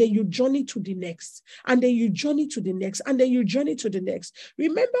victory and then you journey to the next. And then you journey to the next. And then you journey to the next.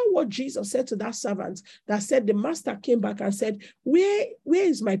 Remember what Jesus said to that servant that said the master came back and said, where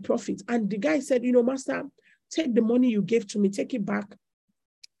is my profit? And the guy said, master, take the money you gave to me, take it back.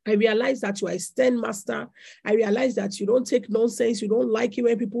 I realize that you are a stern master. I realize that you don't take nonsense. You don't like it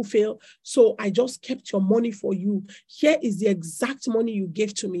when people fail. So I just kept your money for you. Here is the exact money you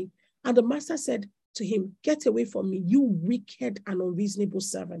gave to me. And the master said to him, get away from me, you wicked and unreasonable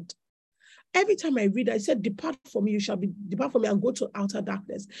servant. Every time I read, I said, depart from me, depart from me and go to outer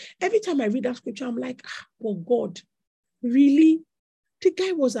darkness. Every time I read that scripture, I'm like, oh God, really? The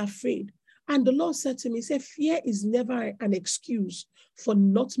guy was afraid. And the Lord said to me, fear is never an excuse for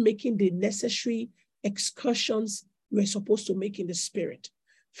not making the necessary excursions we're supposed to make in the spirit.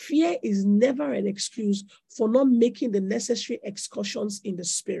 Fear is never an excuse for not making the necessary excursions in the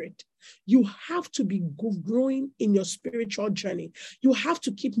spirit. You have to be growing in your spiritual journey. You have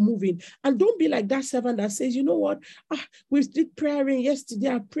to keep moving. And don't be like that servant that says, you know what? We did praying yesterday.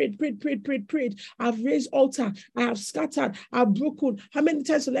 I prayed. I've raised altar. I have scattered. I've broken. How many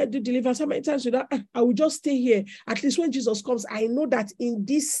times will I do deliverance? How many times will I will just stay here. At least when Jesus comes, I know that in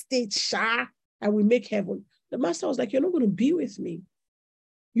this state, I will make heaven. The master was like, you're not going to be with me.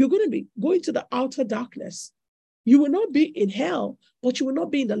 You're going to be going to the outer darkness. You will not be in hell, but you will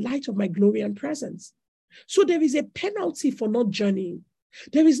not be in the light of my glory and presence. So there is a penalty for not journeying.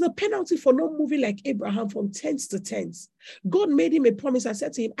 There is no penalty for not moving like Abraham from tents to tents. God made him a promise. I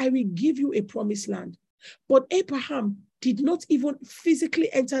said to him, I will give you a promised land. But Abraham did not even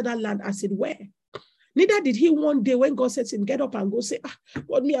physically enter that land as it were. Neither did he one day when God said to him, get up and go, say,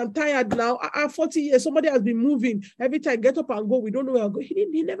 God, me, I'm tired now. 40 years, somebody has been moving. Every time, get up and go. We don't know where I'll go.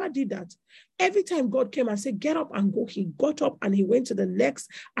 He never did that. Every time God came and said, get up and go, he got up and he went to the next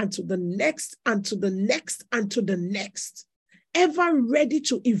and to the next and to the next and to the next. Ever ready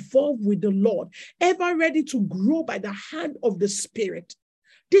to evolve with the Lord. Ever ready to grow by the hand of the Spirit.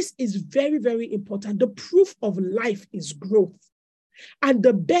 This is very, very important. The proof of life is growth. And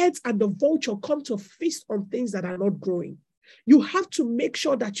the birds and the vulture come to feast on things that are not growing. You have to make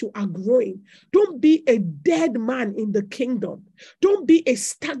sure that you are growing. Don't be a dead man in the kingdom. Don't be a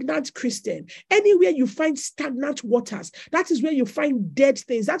stagnant Christian. Anywhere you find stagnant waters, that is where you find dead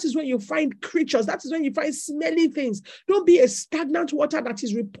things. That is where you find creatures. That is when you find smelly things. Don't be a stagnant water that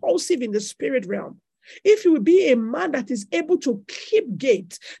is repulsive in the spirit realm. If you will be a man that is able to keep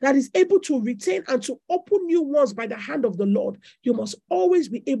gates, that is able to retain and to open new ones by the hand of the Lord, you must always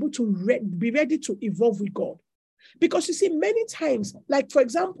be able to be ready to evolve with God. Because you see, many times, like for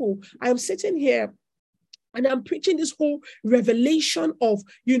example, I am sitting here and I'm preaching this whole revelation of,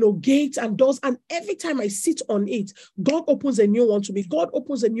 gates and doors. And every time I sit on it, God opens a new one to me. God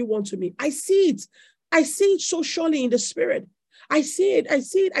opens a new one to me. I see it. I see it so surely in the spirit. I see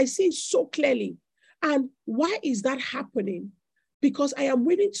it so clearly. And why is that happening? Because I am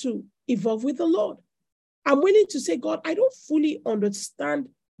willing to evolve with the Lord. I'm willing to say, God, I don't fully understand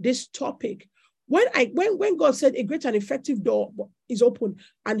this topic. When God said a great and effective door is open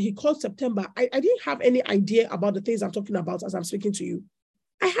and he called September, I didn't have any idea about the things I'm talking about as I'm speaking to you.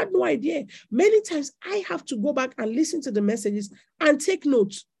 I had no idea. Many times I have to go back and listen to the messages and take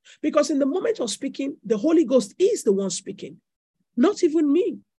notes, because in the moment of speaking, the Holy Ghost is the one speaking, not even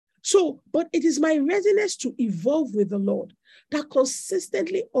me. So, but it is my readiness to evolve with the Lord that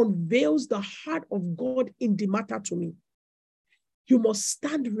consistently unveils the heart of God in the matter to me. You must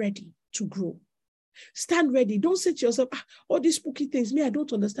stand ready to grow. Stand ready. Don't say to yourself, all these spooky things, me, I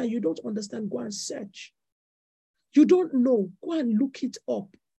don't understand. You don't understand. Go and search. You don't know. Go and look it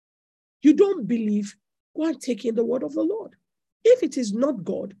up. You don't believe. Go and take in the word of the Lord. If it is not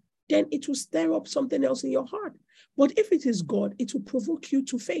God, then it will stir up something else in your heart. But if it is God, it will provoke you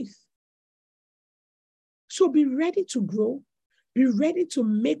to faith. So be ready to grow. Be ready to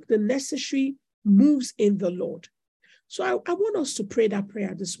make the necessary moves in the Lord. So I want us to pray that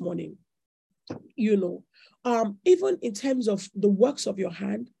prayer this morning. Even in terms of the works of your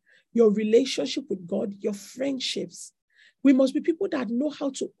hand, your relationship with God, your friendships, we must be people that know how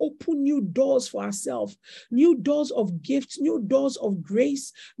to open new doors for ourselves, new doors of gifts, new doors of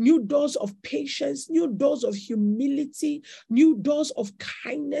grace, new doors of patience, new doors of humility, new doors of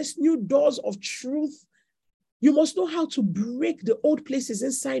kindness, new doors of truth. You must know how to break the old places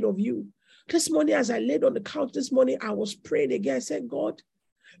inside of you. This morning, as I laid on the couch this morning, I was praying again. I said, God,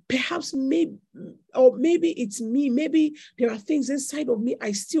 perhaps maybe it's me. Maybe there are things inside of me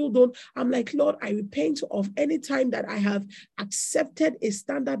I still don't. I'm like, Lord, I repent of any time that I have accepted a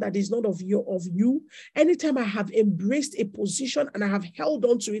standard that is not of you. Anytime I have embraced a position and I have held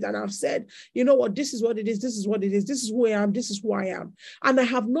on to it and I've said, you know what, this is what it is. This is what it is. This is who I am. This is who I am. And I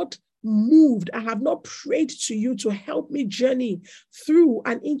have not moved. I have not prayed to you to help me journey through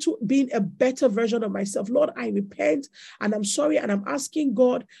and into being a better version of myself. Lord, I repent and I'm sorry. And I'm asking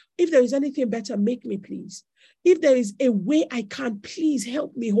God, if there is anything better, make me, please. If there is a way I can, please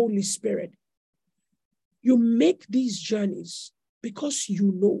help me, Holy Spirit. You make these journeys because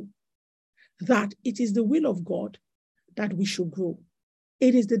you know that it is the will of God that we should grow.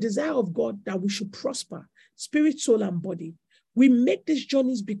 It is the desire of God that we should prosper, spirit, soul, and body. We make these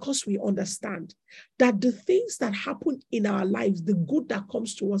journeys because we understand that the things that happen in our lives, the good that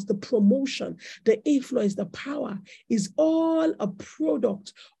comes to us, the promotion, the influence, the power, is all a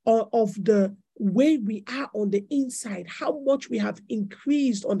product of the way we are on the inside, how much we have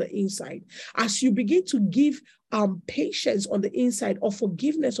increased on the inside. As you begin to give patience on the inside or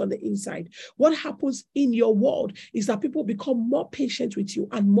forgiveness on the inside, what happens in your world is that people become more patient with you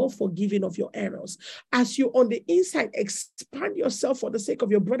and more forgiving of your errors. As you on the inside expand yourself for the sake of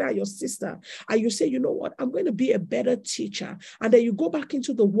your brother or your sister, and you say, you know what, I'm going to be a better teacher. And then you go back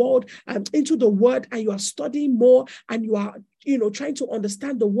into the world and into the word, and you are studying more, and you are trying to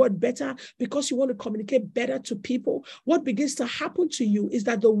understand the word better because you want to communicate better to people. What begins to happen to you is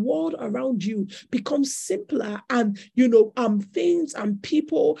that the world around you becomes simpler, and things and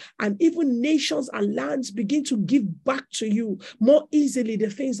people and even nations and lands begin to give back to you more easily the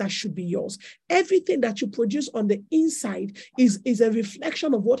things that should be yours. Everything that you produce on the inside is a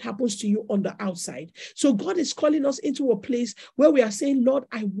reflection of what happens to you on the outside. So God is calling us into a place where we are saying, Lord,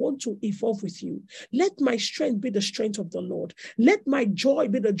 I want to evolve with you. Let my strength be the strength of the Lord. Let my joy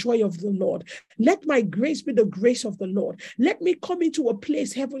be the joy of the Lord. Let my grace be the grace of the Lord. Let me come into a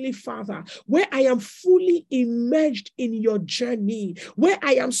place, Heavenly Father, where I am fully immersed in your journey, where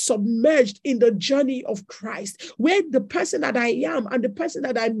I am submerged in the journey of Christ, where the person that I am and the person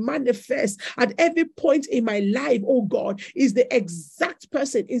that I manifest at every point in my life, oh God, is the exact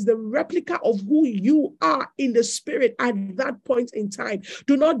person, is the replica of who you are in the spirit at that point in time.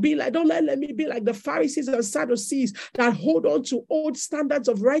 Don't let me be like the Pharisees and Sadducees that hold on to old standards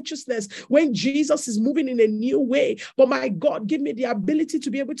of righteousness when Jesus is moving in a new way. But my God, give me the ability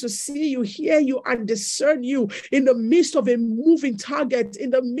to be able to see you, hear you, and discern you in the midst of a moving target, in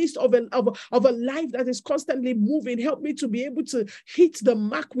the midst of a life that is constantly moving. Help me to be able to hit the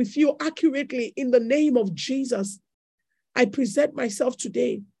mark with you accurately in the name of Jesus. I present myself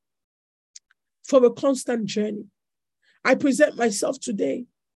today for a constant journey. I present myself today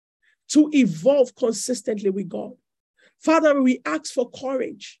to evolve consistently with God. Father, we ask for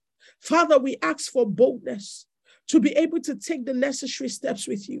courage. Father, we ask for boldness. to be able to take the necessary steps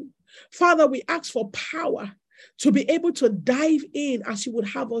with you. Father, we ask for power to be able to dive in as you would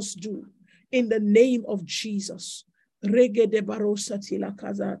have us do, in the name of Jesus. Regede barosati la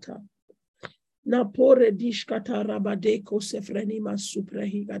kazata. Napore dishkata rabadeko sefrenima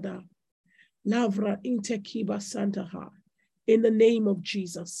suprehigada. Lavra intekiba santaha. In the name of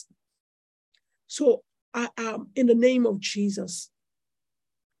Jesus. So, in the name of Jesus,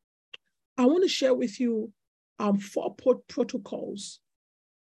 I want to share with you 4 protocols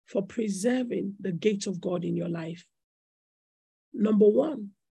for preserving the gates of God in your life. Number 1,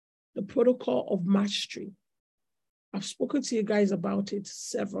 the protocol of mastery. I've spoken to you guys about it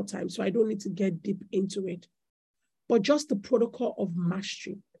several times, so I don't need to get deep into it. But just the protocol of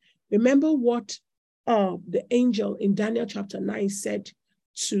mastery. Remember what the angel in Daniel chapter 9 said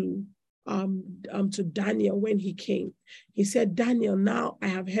to Daniel when he came. He said, Daniel, now I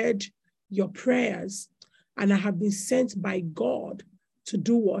have heard your prayers, and I have been sent by God to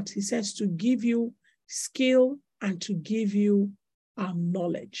do what? He says, to give you skill and to give you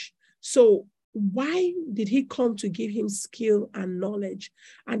knowledge. So why did he come to give him skill and knowledge?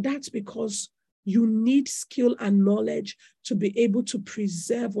 And that's because you need skill and knowledge to be able to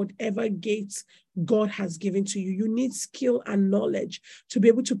preserve whatever gates God has given to you. You need skill and knowledge to be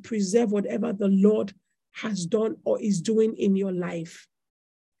able to preserve whatever the Lord has done or is doing in your life.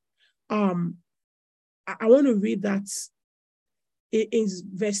 I want to read that. It is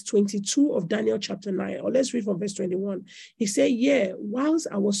verse 22 of Daniel chapter 9, or let's read from verse 21. He said, whilst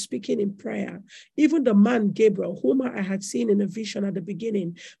I was speaking in prayer, even the man Gabriel, whom I had seen in a vision at the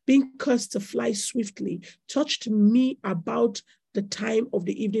beginning, being caused to fly swiftly, touched me about the time of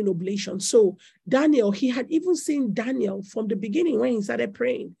the evening oblation. So Daniel, he had even seen Daniel from the beginning when he started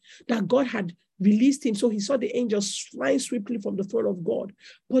praying, that God had released him. So he saw the angels flying swiftly from the throne of God.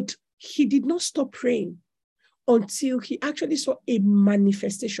 But he did not stop praying until he actually saw a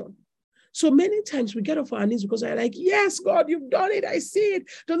manifestation. So many times we get off our knees because I'm like, yes, God, you've done it. I see it.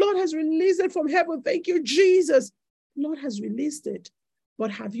 The Lord has released it from heaven. Thank you, Jesus. The Lord has released it.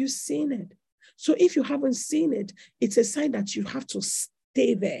 But have you seen it? So if you haven't seen it, it's a sign that you have to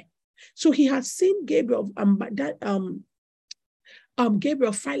stay there. So he had seen Gabriel,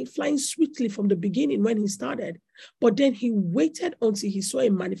 Gabriel flying swiftly from the beginning when he started. But then he waited until he saw a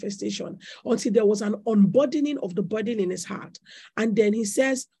manifestation, until there was an unburdening of the burden in his heart. And then he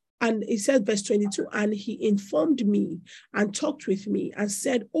says, verse 22, and he informed me and talked with me and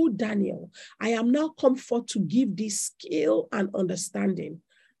said, oh, Daniel, I am now come forth to give thee skill and understanding.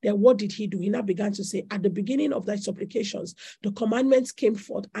 Then what did he do? He now began to say, at the beginning of thy supplications, the commandments came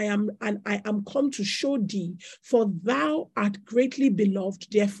forth. I am come to show thee, for thou art greatly beloved.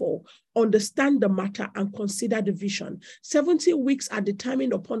 Therefore, understand the matter and consider the vision. 70 weeks are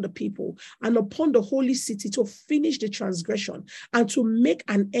determined upon the people and upon the holy city to finish the transgression and to make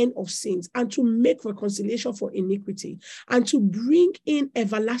an end of sins and to make reconciliation for iniquity and to bring in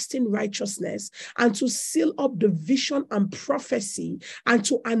everlasting righteousness and to seal up the vision and prophecy and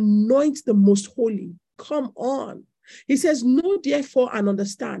to anoint the most holy. Come on. He says, know therefore and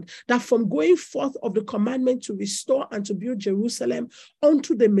understand that from going forth of the commandment to restore and to build Jerusalem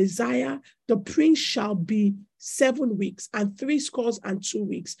unto the Messiah, the prince shall be 7 weeks and 62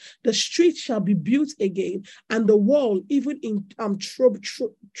 weeks. The street shall be built again, and the wall even in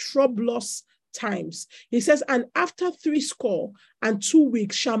troublous times. He says, and after 62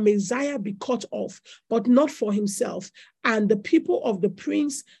 weeks shall Messiah be cut off, but not for himself. And the people of the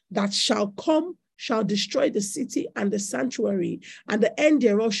prince that shall come shall destroy the city and the sanctuary, and the end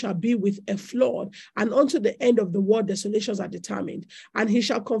thereof shall be with a flood, and unto the end of the world desolations are determined. And he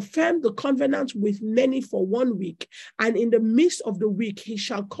shall confirm the covenant with many for 1 week, and in the midst of the week he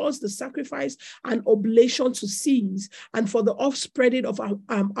shall cause the sacrifice and oblation to cease, and for the offspreading of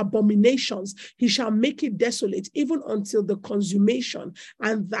abominations he shall make it desolate, even until the consummation,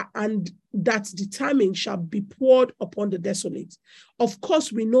 and that determined shall be poured upon the desolate. Of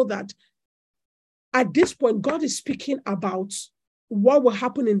course, we know that at this point, God is speaking about what will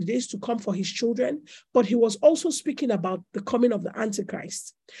happen in the days to come for his children, but he was also speaking about the coming of the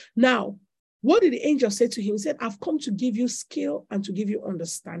Antichrist. Now, what did the angel say to him? He said, I've come to give you skill and to give you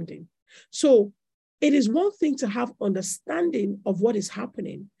understanding. So it is one thing to have understanding of what is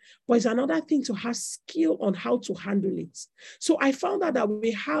happening, but it's another thing to have skill on how to handle it. So I found out that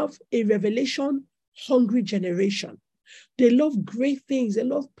we have a revelation-hungry generation. They love great things. They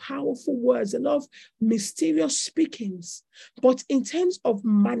love powerful words. They love mysterious speakings. But in terms of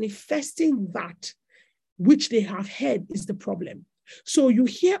manifesting that which they have heard is the problem. So you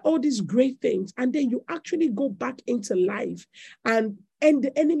hear all these great things, and then you actually go back into life and and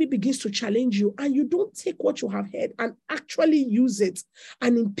the enemy begins to challenge you, and you don't take what you have heard and actually use it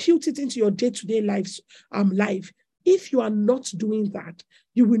and impute it into your day-to-day life, if you are not doing that,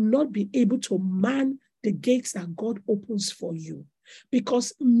 you will not be able to man the gates that God opens for you.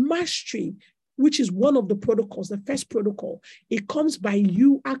 Because mastery, which is one of the protocols, the first protocol, it comes by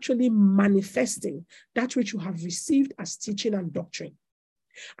you actually manifesting that which you have received as teaching and doctrine.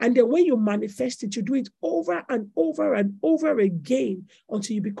 And then when you manifest it, you do it over and over and over again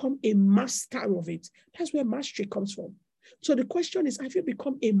until you become a master of it. That's where mastery comes from. So the question is, have you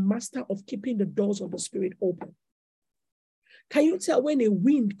become a master of keeping the doors of the Spirit open? Can you tell when a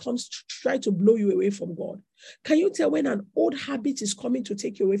wind comes to try to blow you away from God? Can you tell when an old habit is coming to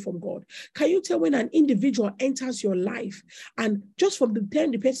take you away from God? Can you tell when an individual enters your life and just from the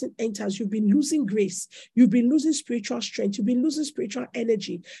time the person enters, you've been losing grace, you've been losing spiritual strength, you've been losing spiritual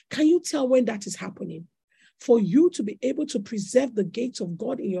energy? Can you tell when that is happening? For you to be able to preserve the gates of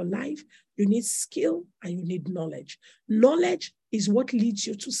God in your life, you need skill and you need knowledge. Knowledge is what leads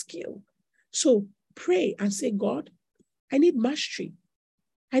you to skill. So pray and say, God, I need mastery.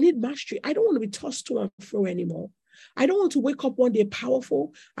 I need mastery. I don't want to be tossed to and fro anymore. I don't want to wake up one day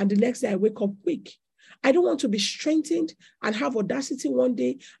powerful and the next day I wake up weak. I don't want to be strengthened and have audacity one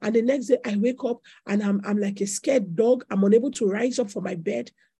day and the next day I wake up and I'm like a scared dog. I'm unable to rise up from my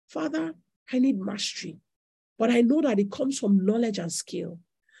bed. Father, I need mastery. But I know that it comes from knowledge and skill.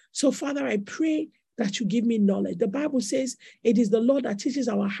 So Father, I pray that you give me knowledge. The Bible says it is the Lord that teaches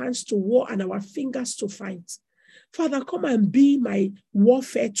our hands to war and our fingers to fight. Father, come and be my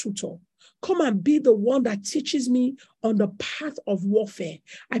warfare tutor. Come and be the one that teaches me on the path of warfare.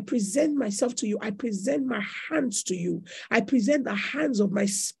 I present myself to you. I present my hands to you. I present the hands of my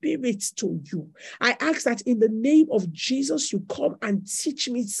spirit to you. I ask that in the name of Jesus, you come and teach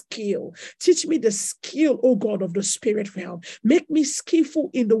me skill. Teach me the skill, oh God, of the spirit realm. Make me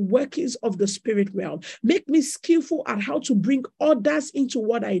skillful in the workings of the spirit realm. Make me skillful at how to bring others into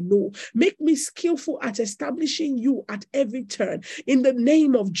what I know. Make me skillful at establishing you at every turn. In the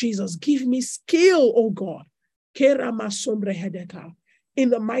name of Jesus, give me skill, oh God. In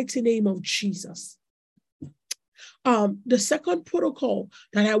the mighty name of Jesus. The second protocol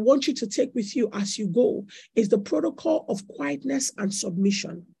that I want you to take with you as you go is the protocol of quietness and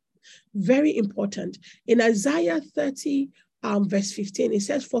submission. Very important. In Isaiah 30, verse 15, it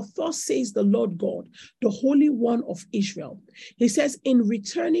says, for thus says the Lord God, the Holy One of Israel. He says, in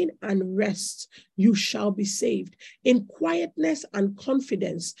returning and rest, you shall be saved. In quietness and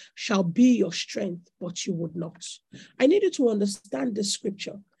confidence shall be your strength, but you would not. I need you to understand this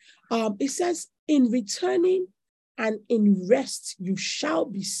scripture. It says, in returning and in rest, you shall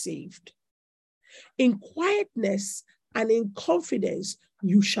be saved. In quietness and in confidence,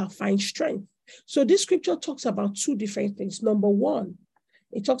 you shall find strength. So this scripture talks about two different things. Number one,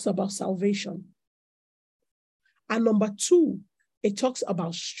 it talks about salvation. And number two, it talks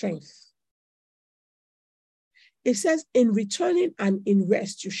about strength. It says, in returning and in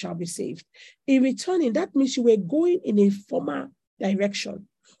rest, you shall be saved. In returning, that means you were going in a former direction,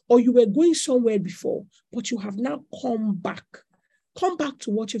 or you were going somewhere before, but you have now come back. Come back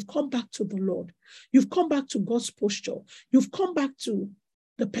to what? You've come back to the Lord. You've come back to God's posture. You've come back to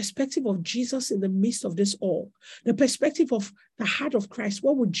the perspective of Jesus in the midst of this all, the perspective of the heart of Christ.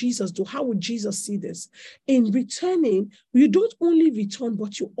 What would Jesus do? How would Jesus see this? In returning, you don't only return,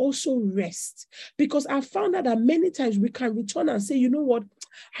 but you also rest. Because I found out that many times we can return and say, you know what?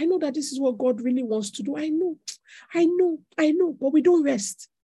 I know that this is what God really wants to do. I know, but we don't rest.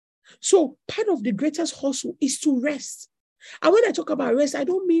 So part of the greatest hustle is to rest. And when I talk about rest, I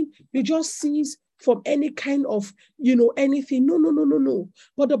don't mean you just cease from any kind of, anything. No.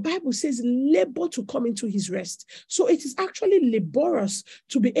 But the Bible says labor to come into his rest. So it is actually laborious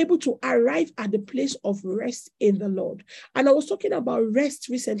to be able to arrive at the place of rest in the Lord. And I was talking about rest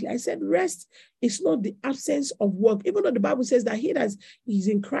recently. I said rest is not the absence of work, even though the Bible says that he that is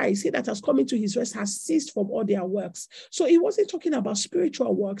in Christ, he that has come into his rest has ceased from all their works. So it wasn't talking about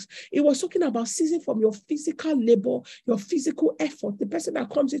spiritual works. It was talking about ceasing from your physical labor, your physical effort. The person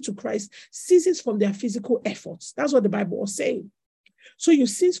that comes into Christ ceases from their physical efforts. That's what the Bible was saying. So you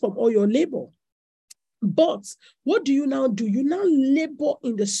cease from all your labor. But what do? You now labor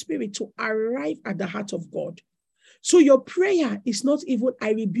in the spirit to arrive at the heart of God. So your prayer is not even,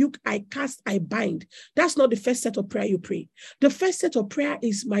 I rebuke, I cast, I bind. That's not the first set of prayer you pray. The first set of prayer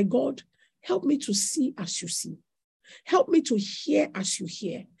is, my God, help me to see as you see. Help me to hear as you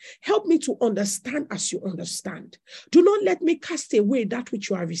hear. Help me to understand as you understand. Do not let me cast away that which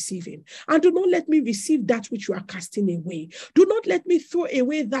you are receiving. And do not let me receive that which you are casting away. Do not let me throw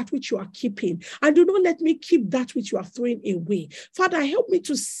away that which you are keeping. And do not let me keep that which you are throwing away. Father, help me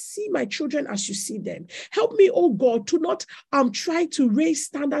to see my children as you see them. Help me, oh God, to not try to raise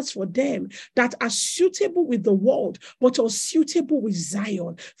standards for them that are suitable with the world, but are suitable with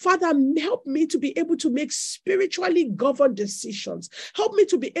Zion. Father, help me to be able to make spiritually governed decisions. Help me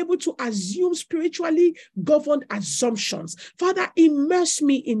to be able to assume spiritually governed assumptions. Father, immerse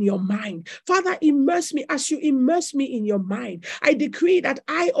me in your mind. Father, immerse me as you immerse me in your mind. I decree that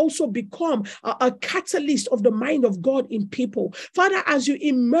I also become a catalyst of the mind of God in people. Father, as you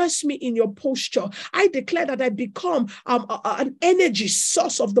immerse me in your posture, I declare that I become an energy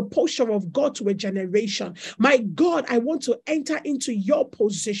source of the posture of God to a generation. My God, I want to enter into your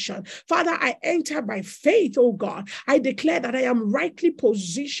position. Father, I enter by faith, oh God. I declare that I am rightly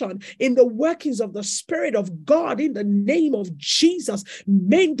positioned in the workings of the Spirit of God in the name of Jesus.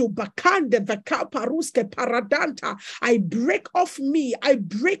 Mendo bakande vekaparuske paradanta. I break off me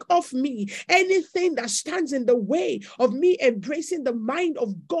anything that stands in the way of me embracing the mind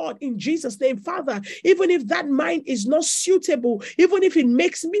of God in Jesus' name. Father, even if that mind is not suitable, even if it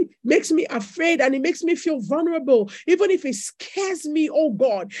makes me afraid and it makes me feel vulnerable, even if it scares me, oh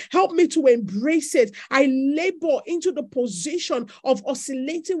God, help me to embrace it. I labor into the position of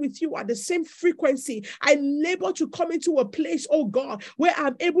oscillating with you at the same frequency. I labor to come into a place, oh God, where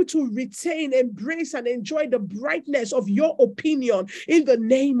I'm able to retain, embrace, and enjoy the brightness of your opinion in the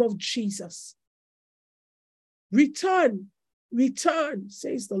name of Jesus. Return,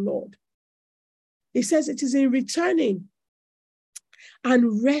 says the Lord. He says it is in returning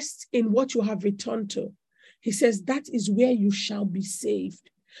and rest in what you have returned to. He says that is where you shall be saved.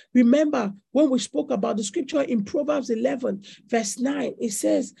 Remember, when we spoke about the scripture in Proverbs 11, verse 9, it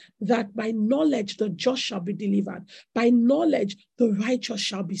says that by knowledge the just shall be delivered. By knowledge the righteous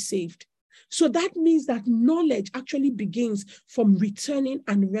shall be saved. So that means that knowledge actually begins from returning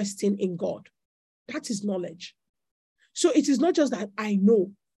and resting in God. That is knowledge. So it is not just that I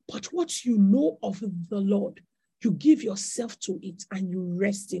know, but what you know of the Lord, you give yourself to it and you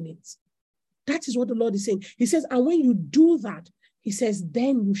rest in it. That is what the Lord is saying. He says, and when you do that, he says,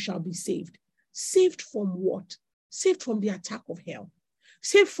 then you shall be saved. Saved from what? Saved from the attack of hell.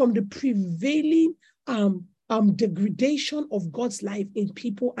 Saved from the prevailing degradation of God's life in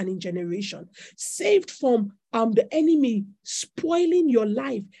people and in generation. Saved from the enemy spoiling your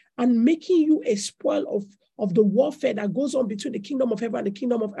life and making you a spoil of the warfare that goes on between the kingdom of heaven and the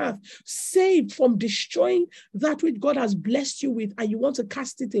kingdom of earth. Saved from destroying that which God has blessed you with and you want to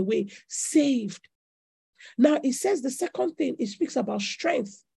cast it away. Saved. Now, it says the second thing, it speaks about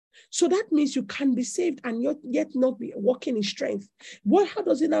strength. So that means you can be saved and yet not be walking in strength. How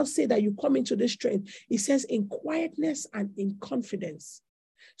does it now say that you come into this strength? It says in quietness and in confidence.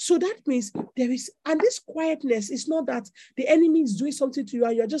 So that means there is, and this quietness is not that the enemy is doing something to you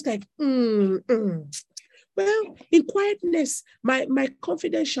and you're just like, Well, in quietness, my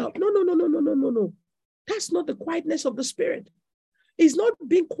confidence shall, no. That's not the quietness of the Spirit. It's not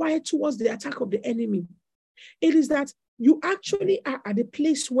being quiet towards the attack of the enemy. It is that you actually are at a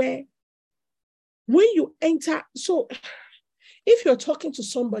place where when you enter, so if you're talking to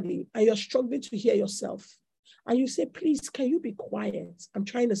somebody and you're struggling to hear yourself and you say, please, can you be quiet? I'm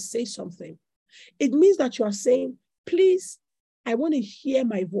trying to say something. It means that you are saying, please, I want to hear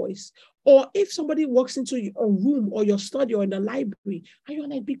my voice. Or if somebody walks into a room or your study or in the library and you're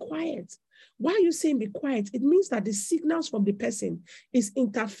like, be quiet. Why are you saying be quiet? It means that the signals from the person is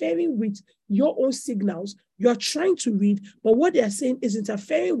interfering with your own signals. You're trying to read, but what they're saying is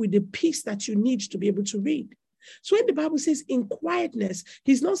interfering with the peace that you need to be able to read. So when the Bible says in quietness,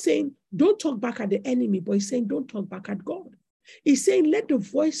 he's not saying don't talk back at the enemy, but he's saying don't talk back at God. He's saying let the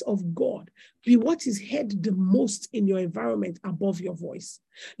voice of God be what is heard the most in your environment above your voice.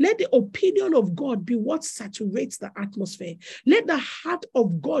 Let the opinion of God be what saturates the atmosphere. Let the heart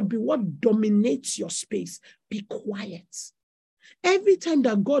of God be what dominates your space. Be quiet. Every time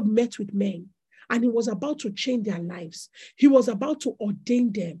that God met with men, and he was about to change their lives. He was about to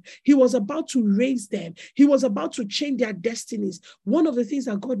ordain them. He was about to raise them. He was about to change their destinies. One of the things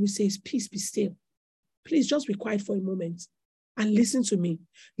that God will say is, peace, be still. Please just be quiet for a moment and listen to me.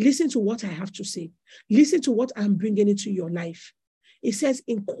 Listen to what I have to say. Listen to what I'm bringing into your life. It says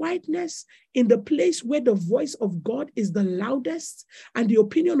in quietness, in the place where the voice of God is the loudest and the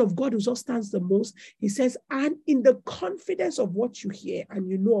opinion of God is what stands the most, he says, and in the confidence of what you hear and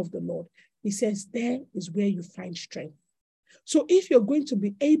you know of the Lord, he says, there is where you find strength. So if you're going to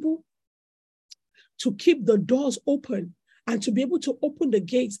be able to keep the doors open and to be able to open the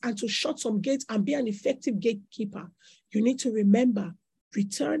gates and to shut some gates and be an effective gatekeeper, you need to remember,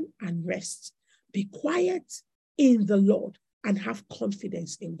 return and rest. Be quiet in the Lord and have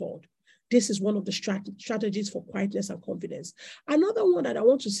confidence in God. This is one of the strategies for quietness and confidence. Another one that I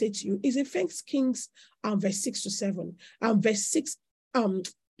want to say to you is in 1 Kings verse 6 to 7. Verse 6, 1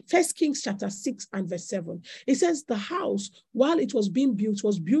 Kings chapter 6 and verse 7. It says, the house, while it was being built,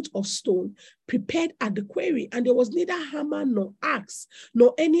 was built of stone, prepared at the quarry, and there was neither hammer nor axe,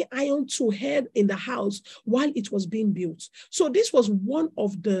 nor any iron tool held in the house while it was being built. So this was one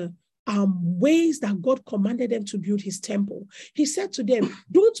of the ways that God commanded them to build his temple. He said to them,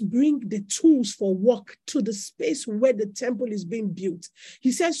 don't bring the tools for work to the space where the temple is being built.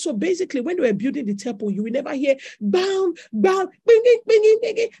 He says, so basically, when they were building the temple, you will never hear bang, bang, bing, bing,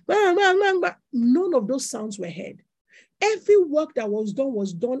 bing, bang, bang, bang, bang. None of those sounds were heard. Every work that was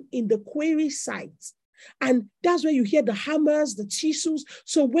done in the quarry site. And that's where you hear the hammers, the chisels.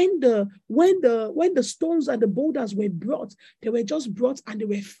 So when the stones and the boulders were brought, they were just brought and they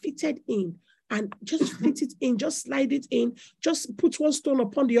were fitted in. And just fit it in, just slide it in, just put one stone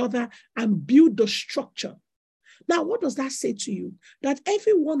upon the other and build the structure. Now, what does that say to you? That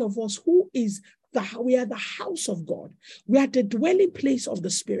every one of us we are the house of God. We are the dwelling place of the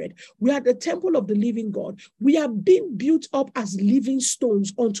Spirit. We are the temple of the living God. We are being built up as living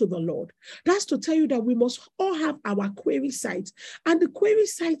stones unto the Lord. That's to tell you that we must all have our quarry site. And the quarry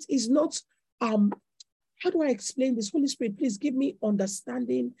site is not, how do I explain this? Holy Spirit, please give me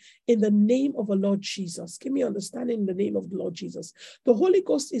understanding in the name of the Lord Jesus. Give me understanding in the name of the Lord Jesus. The Holy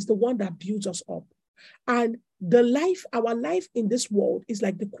Ghost is the one that builds us up. And our life in this world is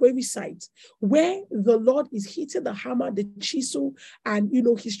like the quarry site where the Lord is hitting the hammer, the chisel, and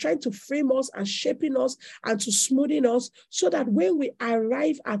he's trying to frame us and shaping us and to smoothing us so that when we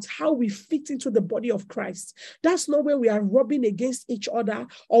arrive at how we fit into the body of Christ, that's not where we are rubbing against each other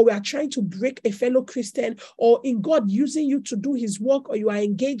or we are trying to break a fellow Christian or in God using you to do his work or you are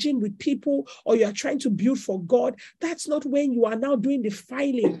engaging with people or you are trying to build for God. That's not when you are now doing the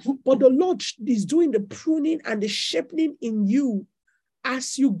filing, but the Lord is doing the pruning and the shaping in you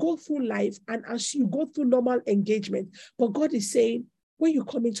as you go through life and as you go through normal engagement. But God is saying, when you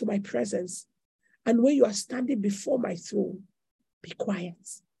come into my presence and when you are standing before my throne, be quiet.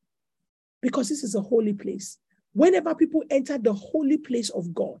 Because this is a holy place. Whenever people enter the holy place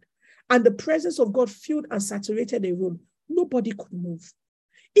of God and the presence of God filled and saturated the room, nobody could move.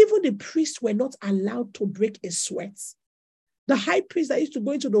 Even the priests were not allowed to break a sweat. The high priest that used to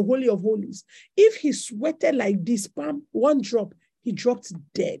go into the Holy of Holies, if he sweated like this, one drop, he dropped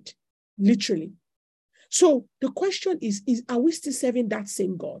dead, literally. So the question is are we still serving that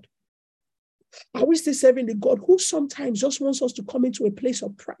same God? Are we still serving the God who sometimes just wants us to come into a place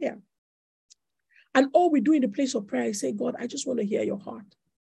of prayer? And all we do in the place of prayer is say, God, I just want to hear your heart.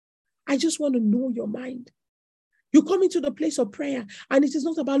 I just want to know your mind. You come into the place of prayer and it is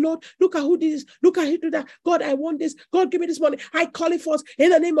not about, Lord, look at who did this, look at who did that. God, I want this. God, give me this money. I call it forth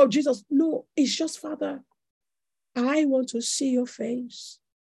in the name of Jesus. No, it's just, Father, I want to see your face.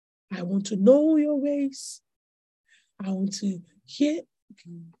 I want to know your ways. I want to hear,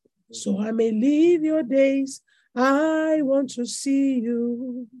 so I may live your days. I want to see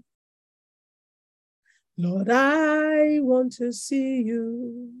you. Lord, I want to see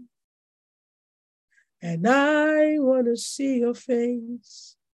you. And I want to see your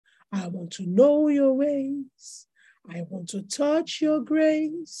face. I want to know your ways. I want to touch your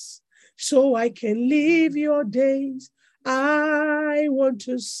grace so I can live your days. I want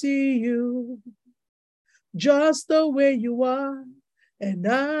to see you just the way you are. And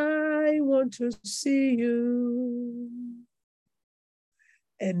I want to see you.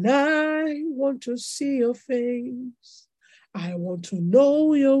 And I want to see your face. I want to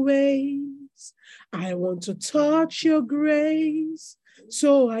know your ways. I want to touch your grace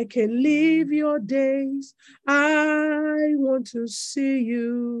so I can live your days. I want to see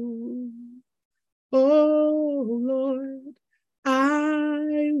you. Oh, Lord,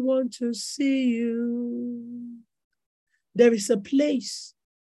 I want to see you. There is a place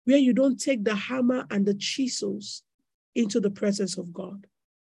where you don't take the hammer and the chisels into the presence of God.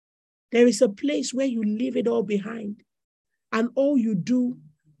 There is a place where you leave it all behind and all you do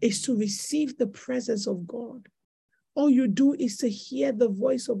is to receive the presence of God. All you do is to hear the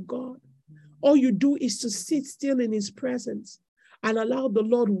voice of God. All you do is to sit still in his presence and allow the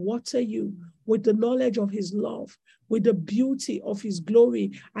Lord water you with the knowledge of his love, with the beauty of his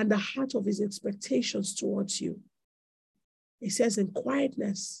glory and the heart of his expectations towards you. It says in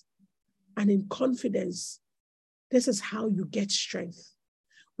quietness and in confidence, this is how you get strength.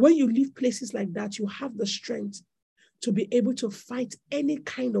 When you leave places like that, you have the strength to be able to fight any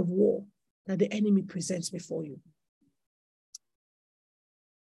kind of war that the enemy presents before you.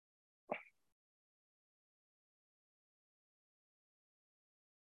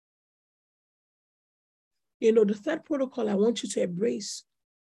 You know, the third protocol I want you to embrace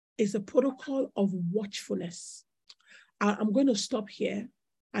is the protocol of watchfulness. I'm going to stop here,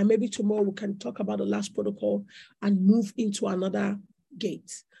 and maybe tomorrow we can talk about the last protocol and move into another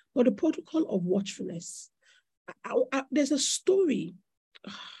gate. But the protocol of watchfulness, there's a story.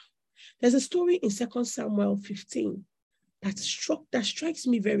 There's a story in 2 Samuel 15 that strikes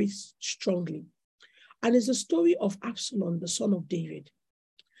me very strongly. And it's the story of Absalom, the son of David.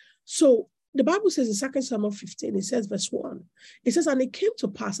 So the Bible says in 2 Samuel 15, it says verse 1, it says, and it came to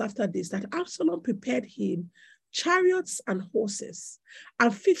pass after this that Absalom prepared him chariots and horses,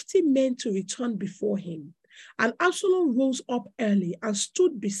 and 50 men to return before him. And Absalom rose up early and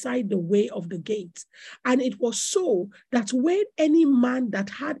stood beside the way of the gate. And it was so that when any man that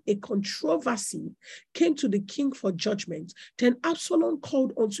had a controversy came to the king for judgment, then Absalom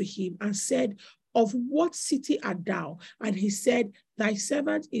called unto him and said, of what city art thou? And he said, thy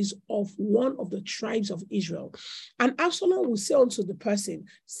servant is of one of the tribes of Israel. And Absalom will say unto the person,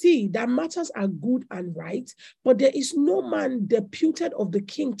 see, that matters are good and right, but there is no man deputed of the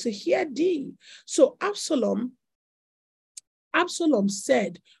king to hear thee. So Absalom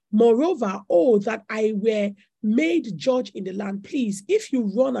said, moreover, oh, that I were made judge in the land. Please, if you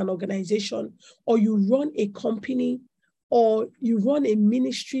run an organization, or you run a company, or you run a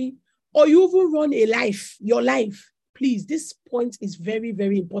ministry, or you even run your life, please, this point is very,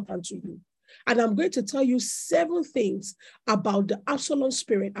 very important to you. And I'm going to tell you 7 things about the Absalom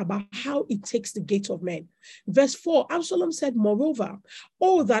spirit, about how it takes the gate of men. Verse 4, Absalom said, moreover,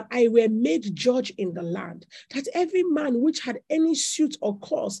 oh, that I were made judge in the land, that every man which had any suit or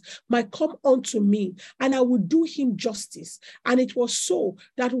cause might come unto me, and I would do him justice. And it was so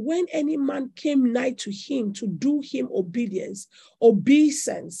that when any man came nigh to him to do him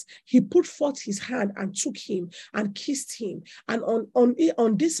obeisance, he put forth his hand and took him and kissed him. And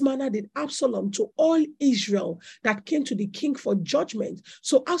on this manner did Absalom to all Israel that came to the king for judgment.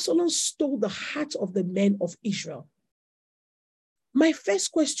 So Absalom stole the heart of the men of Israel. My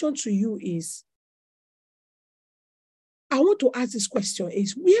first question to you is, I want to ask this question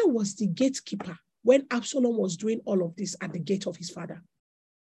is, where was the gatekeeper when Absalom was doing all of this at the gate of his father?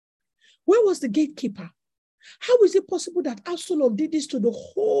 Where was the gatekeeper? How is it possible that Absalom did this to the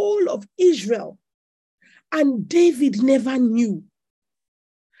whole of Israel and David never knew?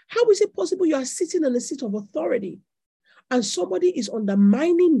 How is it possible you are sitting on a seat of authority and somebody is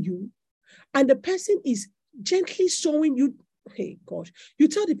undermining you and the person is gently showing you, hey, God, you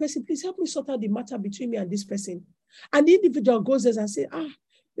tell the person, please help me sort out the matter between me and this person. And the individual goes there and says,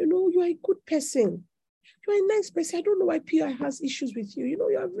 you know, you are a good person. You are a nice person. I don't know why PI has issues with you. You know,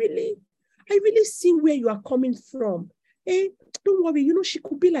 I really see where you are coming from. Hey, don't worry. You know, she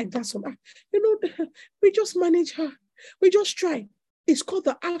could be like that. You know, we just manage her. We just try. It's called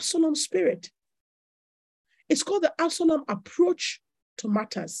the Absalom spirit. It's called the Absalom approach to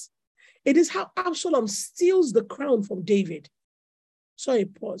matters. It is how Absalom steals the crown from David. Sorry,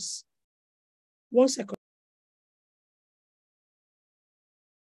 pause. 1 second.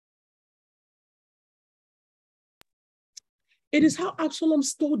 It is how Absalom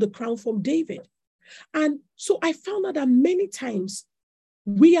stole the crown from David. And so I found out that many times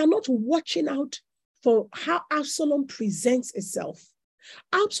we are not watching out for how Absalom presents itself.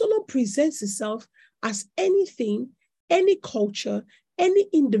 Absalom presents itself as anything, any culture, any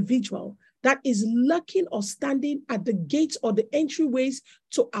individual that is lurking or standing at the gates or the entryways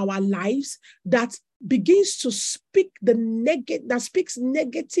to our lives that begins to speak that speaks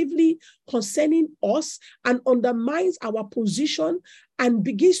negatively concerning us and undermines our position and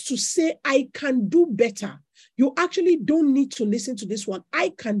begins to say, I can do better. You actually don't need to listen to this one.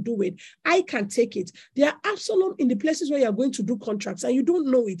 I can do it. I can take it. There are Absalom in the places where you're going to do contracts and you don't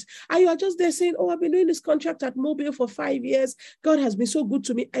know it. And you are just there saying, oh, I've been doing this contract at Mobile for 5 years. God has been so good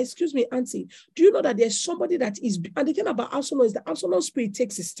to me. Excuse me, Auntie, do you know that there's somebody that is, and the thing about Absalom is the Absalom spirit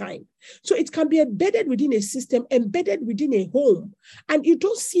takes its time. So it can be embedded within a system, embedded within a home, and you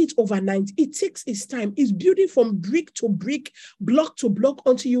don't see it overnight. It takes its time. It's building from brick to brick, block to block,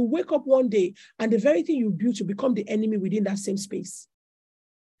 until you wake up one day and the very thing you built to become the enemy within that same space.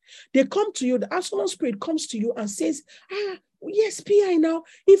 They come to you, the Absalom spirit comes to you and says, yes, PI now.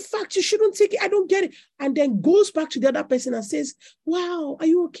 In fact, you shouldn't take it. I don't get it. And then goes back to the other person and says, wow, are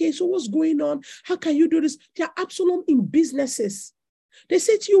you okay? So what's going on? How can you do this? They are Absalom in businesses. They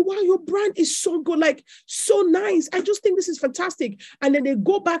say to you, wow, your brand is so good, like so nice. I just think this is fantastic. And then they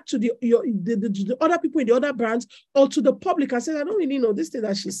go back to the other people in the other brands or to the public and say, I don't really know this thing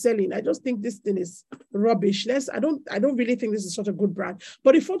that she's selling. I just think this thing is rubbish. I don't really think this is such a good brand.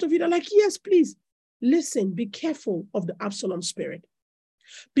 But in front of you, they're like, yes, please. Listen, be careful of the Absalom spirit.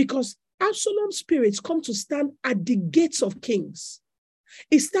 Because Absalom spirits come to stand at the gates of kings.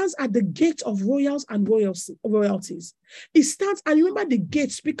 It stands at the gate of royals and royalties. It stands, and remember, the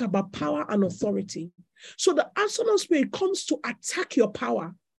gates speak about power and authority. So the Absalom spirit comes to attack your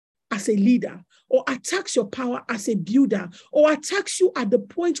power as a leader, or attacks your power as a builder, or attacks you at the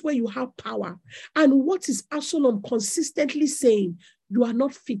point where you have power. And what is Absalom consistently saying? You are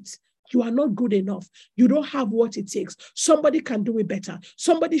not fit. You are not good enough. You don't have what it takes. Somebody can do it better.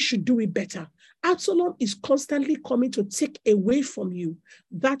 Somebody should do it better. Absalom is constantly coming to take away from you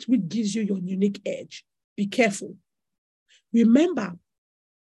that which gives you your unique edge. Be careful. Remember,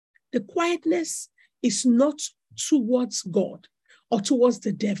 the quietness is not towards God or towards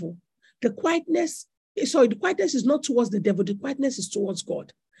the devil. The quietness is not towards the devil. The quietness is towards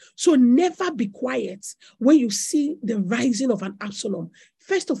God. So never be quiet when you see the rising of an Absalom.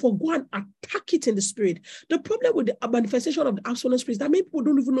 First of all, go and attack it in the spirit. The problem with the manifestation of the Absalom spirit is that many people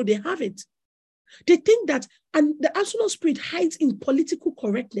don't even know they have it. They think that, and the Absalom spirit hides in political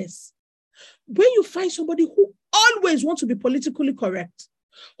correctness. When you find somebody who always wants to be politically correct,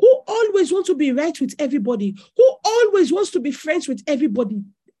 who always wants to be right with everybody, who always wants to be friends with everybody,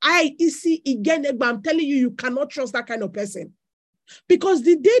 I'm telling you, you cannot trust that kind of person. Because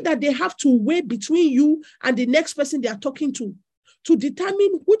the day that they have to weigh between you and the next person they are talking to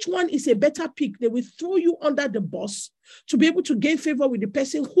determine which one is a better pick, they will throw you under the bus to be able to gain favor with the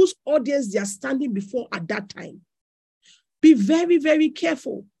person whose audience they are standing before at that time. Be very, very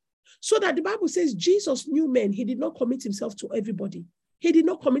careful. So that the Bible says Jesus knew men. He did not commit himself to everybody. He did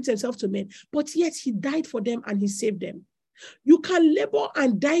not commit himself to men, but yet he died for them and he saved them. You can labor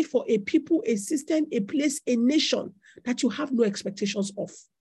and die for a people, a system, a place, a nation that you have no expectations of.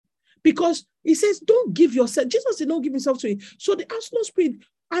 Because he says, don't give yourself. Jesus did not give himself to it. So the Absalom spirit,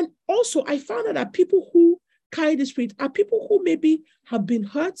 and also I found out that people who carry the spirit are people who maybe have been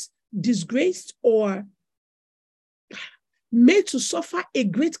hurt, disgraced, or made to suffer a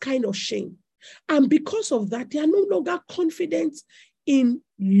great kind of shame. And because of that, they are no longer confident in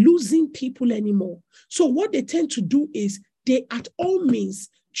losing people anymore. So what they tend to do is they at all means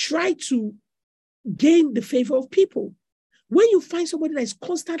try to gain the favor of people. When you find somebody that is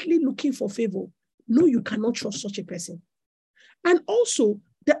constantly looking for favor, no, you cannot trust such a person. And also,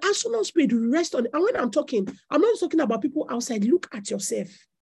 the Absalom spirit rests on, and when I'm not talking about people outside. Look at yourself.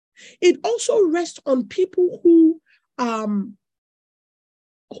 It also rests on people who are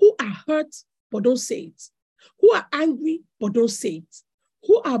hurt but don't say it, who are angry but don't say it,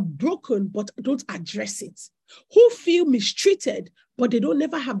 who are broken but don't address it, who feel mistreated but they don't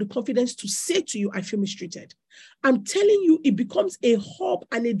never have the confidence to say to you, I feel mistreated. I'm telling you, it becomes a hub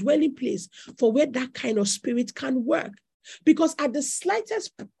and a dwelling place for where that kind of spirit can work. Because at the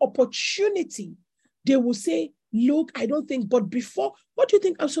slightest opportunity, they will say, look, I don't think, but before, what do you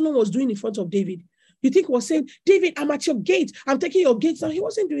think Absalom was doing in front of David? You think he was saying, David, I'm at your gate. I'm taking your gates. Now, he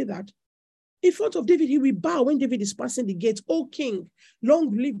wasn't doing that. In front of David, he will bow when David is passing the gate. Oh, king,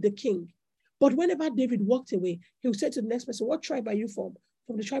 long live the king. But whenever David walked away, he would say to the next person, what tribe are you from?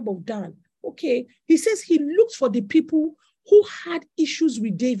 From the tribe of Dan. Okay. He says he looked for the people who had issues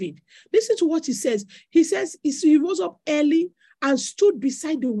with David. Listen to what he says. He says he rose up early and stood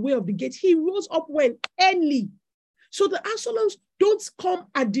beside the way of the gate. He rose up when? Early. So the Absaloms don't come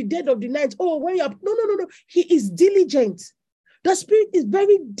at the dead of the night. Oh, when you're, no. He is diligent. The spirit is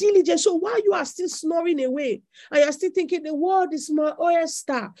very diligent. So while you are still snoring away and you're still thinking the world is my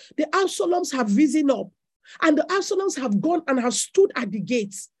oyster, the Absaloms have risen up and the Absaloms have gone and have stood at the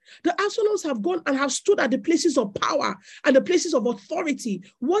gates. The Absaloms have gone and have stood at the places of power and the places of authority.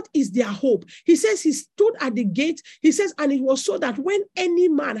 What is their hope? He says he stood at the gate. He says, and it was so that when any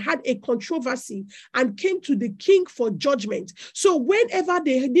man had a controversy and came to the king for judgment. So whenever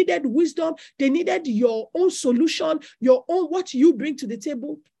they needed wisdom, they needed your own solution, your own, what you bring to the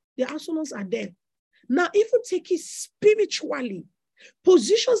table, the Absaloms are there. Now, if you take it spiritually,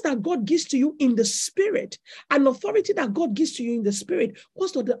 positions that God gives to you in the spirit and authority that God gives to you in the spirit,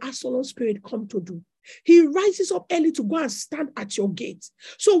 what does the Absalom spirit come to do? He rises up early to go and stand at your gate.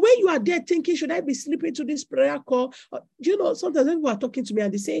 So when you are there thinking, should I be sleeping to this prayer call? Sometimes people are talking to me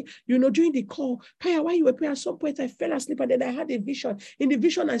and they say, during the call, Paya, while you were praying, at some point I fell asleep and then I had a vision. In the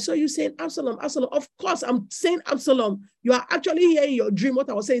vision, I saw you saying, Absalom, Absalom. Of course, I'm saying Absalom. You are actually hearing your dream.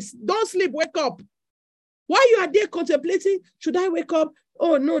 What I was saying is, don't sleep, wake up. While you are there contemplating, should I wake up?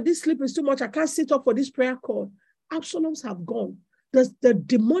 Oh no, this sleep is too much. I can't sit up for this prayer call. Absaloms have gone. The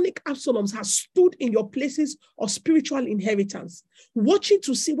demonic Absaloms have stood in your places of spiritual inheritance, watching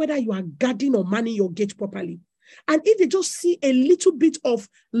to see whether you are guarding or manning your gate properly. And if they just see a little bit of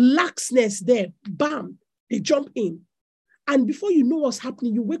laxness there, bam, they jump in. And before you know what's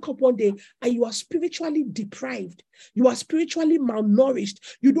happening, you wake up one day and you are spiritually deprived. You are spiritually malnourished.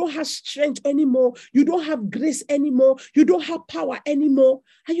 You don't have strength anymore. You don't have grace anymore. You don't have power anymore.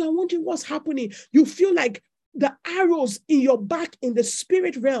 And you are wondering what's happening. You feel like the arrows in your back in the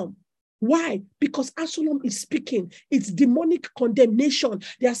spirit realm. Why? Because Absalom is speaking. It's demonic condemnation.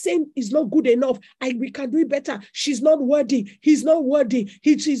 They are saying it's not good enough. We can do it better. She's not worthy. He's not worthy.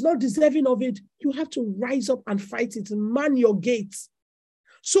 She's not deserving of it. You have to rise up and fight it. Man your gates.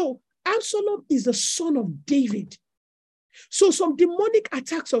 So Absalom is the son of David. So some demonic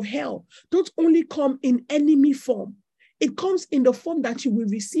attacks of hell don't only come in enemy form. It comes in the form that you will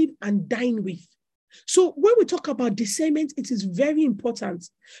receive and dine with. So when we talk about discernment, it is very important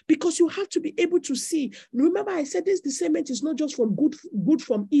because you have to be able to see. Remember, I said this discernment is not just from good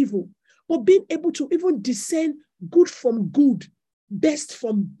from evil, but being able to even discern good from good, best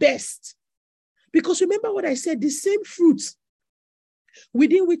from best. Because remember what I said, the same fruit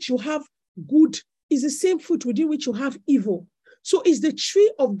within which you have good is the same fruit within which you have evil. So it's the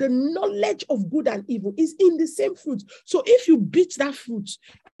tree of the knowledge of good and evil is in the same fruit. So if you beat that fruit,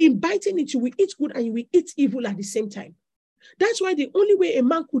 in biting it, you will eat good and you will eat evil at the same time. That's why the only way a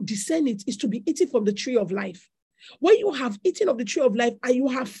man could discern it is to be eating from the tree of life. When you have eaten of the tree of life and you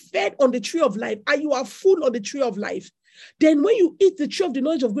have fed on the tree of life and you are full on the tree of life, then when you eat the tree of the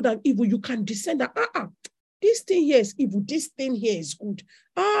knowledge of good and evil, you can discern that, this thing here is evil, this thing here is good.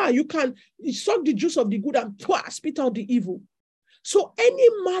 You can suck the juice of the good and spit out the evil. So any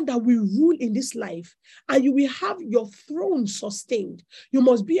man that will rule in this life and you will have your throne sustained, you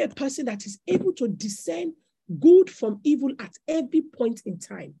must be a person that is able to discern good from evil at every point in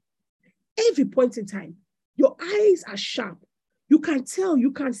time. Every point in time. Your eyes are sharp. You can tell, you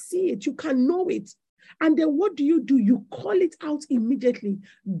can see it, you can know it. And then what do? You call it out immediately.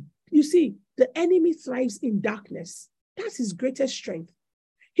 You see, the enemy thrives in darkness. That's his greatest strength.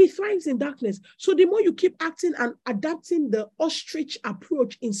 He thrives in darkness. So the more you keep acting and adapting the ostrich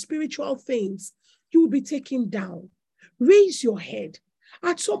approach in spiritual things, you will be taken down. Raise your head.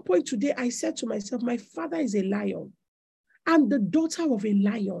 At some point today, I said to myself, my father is a lion. I'm the daughter of a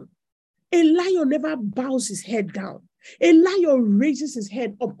lion. A lion never bows his head down. A lion raises his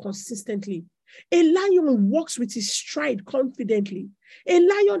head up consistently. A lion walks with his stride confidently. A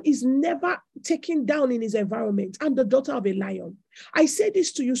lion is never taken down in his environment. I'm the daughter of a lion. I say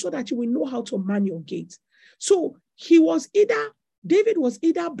this to you so that you will know how to man your gate. So David was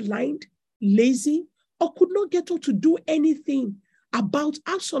either blind, lazy, or could not get up to do anything about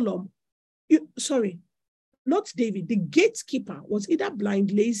Absalom. Not David. The gatekeeper was either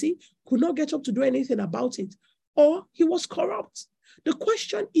blind, lazy, could not get up to do anything about it, or he was corrupt. The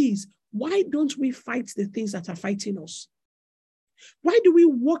question is, why don't we fight the things that are fighting us? Why do we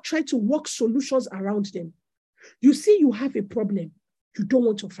try to work solutions around them? You see, you have a problem. You don't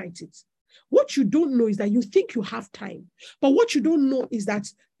want to fight it. What you don't know is that you think you have time. But what you don't know is that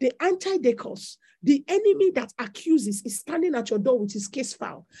the anti-decos, the enemy that accuses, is standing at your door with his case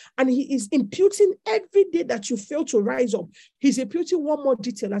file. And he is imputing every day that you fail to rise up. He's imputing one more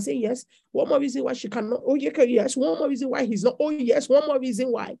detail and saying, yes, one more reason why she cannot. Oh, yes, one more reason why he's not. Oh, yes, one more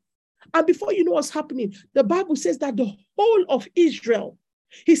reason why. And before you know what's happening, the Bible says that the whole of Israel,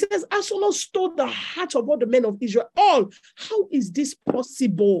 he says, Absalom stole the heart of all the men of Israel. All. How is this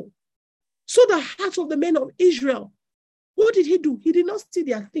possible? So the heart of the men of Israel, what did he do? He did not steal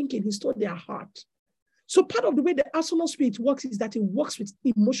their thinking, he stole their heart. So part of the way the Absalom spirit works is that it works with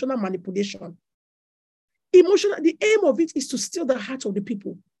emotional manipulation. The aim of it is to steal the heart of the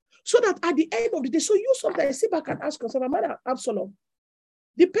people. So that at the end of the day, so you sometimes sit back and ask yourself, am I an Absalom?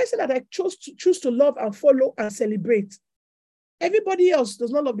 The person that I choose to love and follow and celebrate. Everybody else does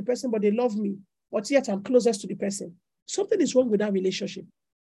not love the person, but they love me. But yet I'm closest to the person. Something is wrong with that relationship.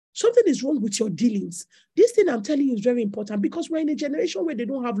 Something is wrong with your dealings. This thing I'm telling you is very important because we're in a generation where they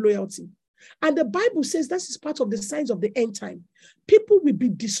don't have loyalty. And the Bible says this is part of the signs of the end time. People will be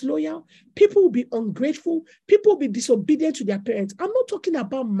disloyal. People will be ungrateful. People will be disobedient to their parents. I'm not talking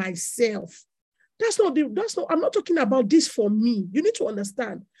about myself. I'm not talking about this for me. You need to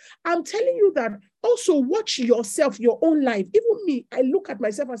understand. I'm telling you that also watch yourself, your own life. Even me, I look at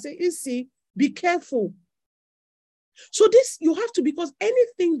myself and say, Isi, be careful. So this, you have to, because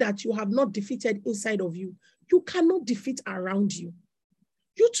anything that you have not defeated inside of you, you cannot defeat around you.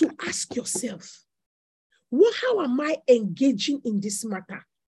 You to ask yourself, How am I engaging in this matter?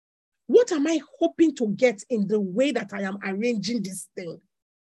 What am I hoping to get in the way that I am arranging this thing?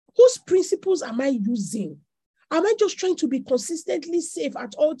 Whose principles am I using? Am I just trying to be consistently safe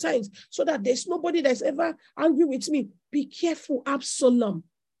at all times so that there's nobody that's ever angry with me? Be careful, Absalom.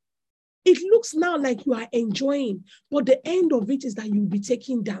 It looks now like you are enjoying, but the end of it is that you'll be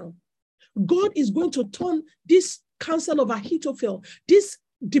taken down. God is going to turn this counsel of Ahithophel, this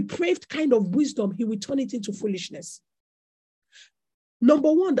depraved kind of wisdom, he will turn it into foolishness.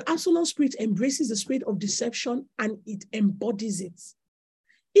 Number one, the Absalom spirit embraces the spirit of deception and it embodies it.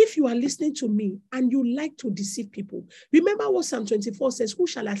 If you are listening to me and you like to deceive people, remember what Psalm 24 says, who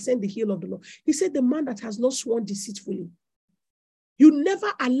shall ascend the hill of the Lord? He said, the man that has not sworn deceitfully. You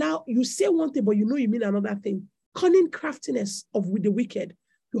never allow, you say one thing, but you know you mean another thing. Cunning craftiness of with the wicked,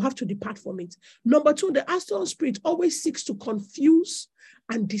 you have to depart from it. Number two, the Absalom spirit always seeks to confuse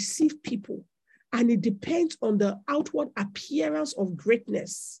and deceive people. And it depends on the outward appearance of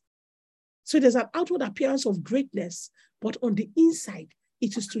greatness. So there's an outward appearance of greatness, but on the inside,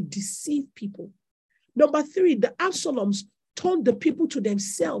 it is to deceive people. Number three, the Absaloms turned the people to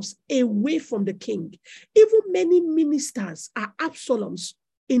themselves away from the king. Even many ministers are Absaloms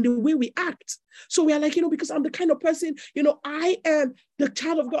in the way we act. So we are like, because I'm the kind of person, I am the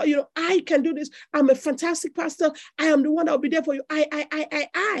child of God, I can do this. I'm a fantastic pastor. I am the one that will be there for you.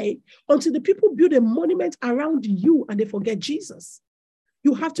 I, until the people build a monument around you and they forget Jesus.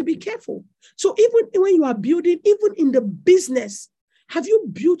 You have to be careful. So even when you are building, even in the business, have you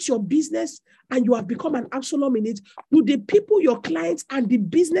built your business and you have become an Absalom in it? Do the people, your clients, and the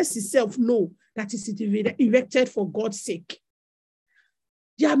business itself know that it is erected for God's sake?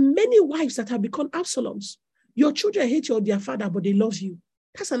 There are many wives that have become Absaloms. Your children hate their father, but they love you.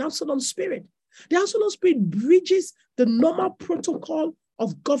 That's an Absalom spirit. The Absalom spirit bridges the normal protocol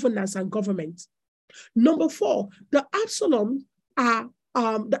of governance and government. Number four, the Absalom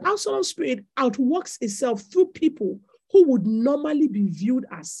spirit outworks itself through people who would normally be viewed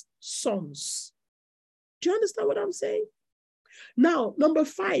as sons. Do you understand what I'm saying? Now, number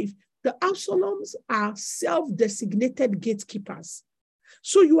five, the Absaloms are self-designated gatekeepers.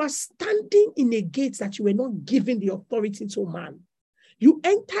 So you are standing in a gate that you were not given the authority to man. You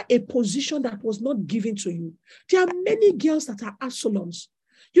enter a position that was not given to you. There are many girls that are Absaloms.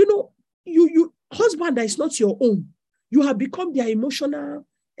 You husband that is not your own. You have become their emotional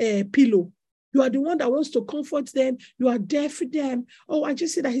pillow. You are the one that wants to comfort them. You are there for them. Oh, I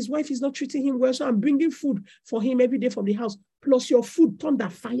just see that his wife is not treating him well, so I'm bringing food for him every day from the house. Plus your food, thunder,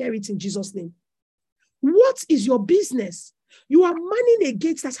 fire it in Jesus' name. What is your business? You are manning a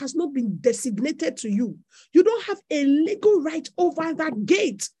gate that has not been designated to you. You don't have a legal right over that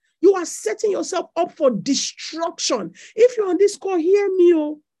gate. You are setting yourself up for destruction. If you're on this call, hear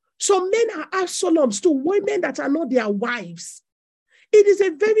me. Some men are Absaloms to women that are not their wives. It is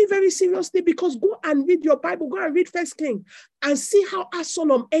a very, very serious thing, because go and read your Bible, go and read 1 Kings and see how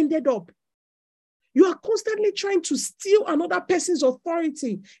Absalom ended up. You are constantly trying to steal another person's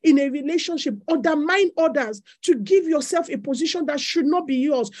authority in a relationship, undermine others to give yourself a position that should not be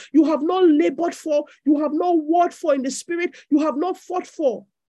yours. You have not labored for, you have not worked for in the spirit, you have not fought for.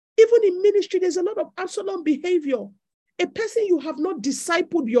 Even in ministry, there's a lot of Absalom behavior. A person you have not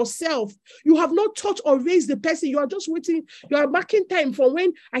discipled yourself. You have not taught or raised the person. You are just waiting. You are marking time for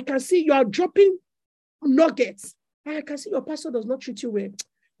when I can see you are dropping nuggets. I can see your pastor does not treat you well.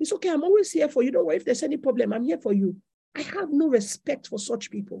 It's okay. I'm always here for you. Don't worry if there's any problem. I'm here for you. I have no respect for such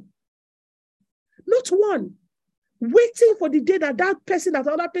people. Not one. Waiting for the day that other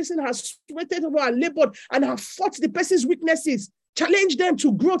person has waited over and labored and have fought the person's weaknesses. Challenge them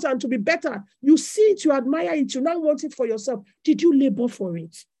to growth and to be better. You see it, you admire it, you now want it for yourself. Did you labor for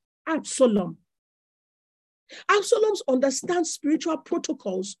it? Absalom. Absaloms understand spiritual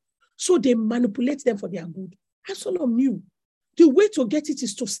protocols, so they manipulate them for their good. Absalom knew the way to get it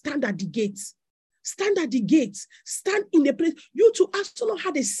is to stand at the gates. Stand at the gates. Stand in the place. You too, Absalom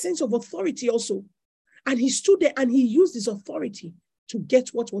had a sense of authority also. And he stood there and he used his authority to get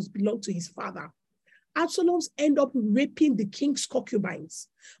what was belonged to his father. Absalom end up raping the king's concubines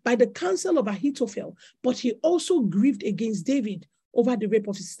by the counsel of Ahithophel, but he also grieved against David over the rape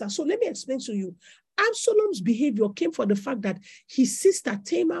of his sister. So let me explain to you. Absalom's behavior came from the fact that his sister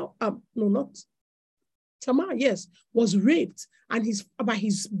Tamar, was raped by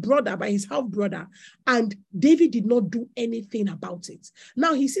his half-brother, and David did not do anything about it.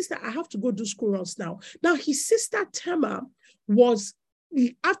 Now his sister, I have to go do school runs now. Now his sister Tamar was,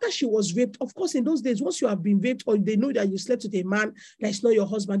 after she was raped, of course, in those days, once you have been raped or they know that you slept with a man that is not your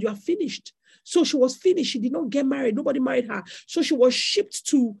husband, you are finished. So she was finished. She did not get married. Nobody married her. So she was shipped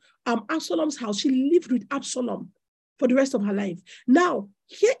to Absalom's house. She lived with Absalom for the rest of her life. Now,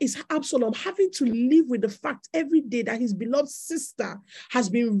 here is Absalom having to live with the fact every day that his beloved sister has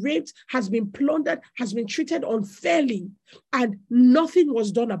been raped, has been plundered, has been treated unfairly, and nothing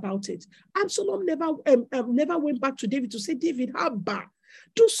was done about it. Absalom never went back to David to say, David, how bad?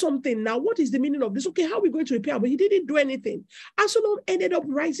 Do something now. What is the meaning of this? Okay, how are we going to repair? But he didn't do anything. Absalom ended up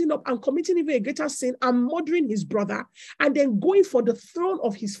rising up and committing even a greater sin and murdering his brother and then going for the throne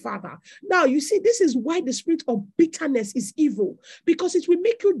of his father. Now, you see, this is why the spirit of bitterness is evil, because it will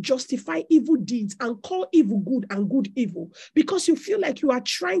make you justify evil deeds and call evil good and good evil, because you feel like you are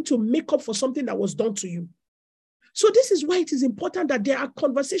trying to make up for something that was done to you. So this is why it is important that there are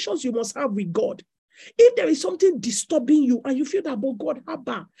conversations you must have with God. If there is something disturbing you and you feel that, but God,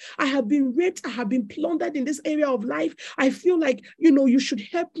 Abba, I have been raped, I have been plundered in this area of life, I feel like, you should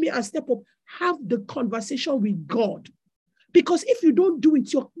help me and step up. Have the conversation with God. Because if you don't do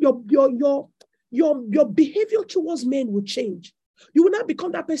it, your behavior towards men will change. You will not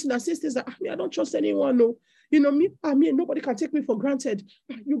become that person that says things like, I don't trust anyone, no. Nobody can take me for granted.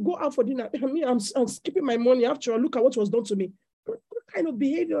 You go out for dinner. I'm skipping my money after all. Look at what was done to me. What kind of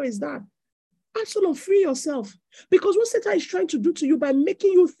behavior is that? Absalom, free yourself. Because what Satan is trying to do to you by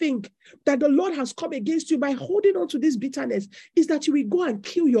making you think that the Lord has come against you, by holding on to this bitterness, is that you will go and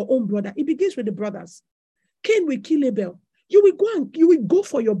kill your own brother. It begins with the brothers. Cain will kill Abel. You will go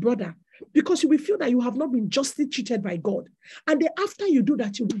for your brother because you will feel that you have not been justly treated by God. And then after you do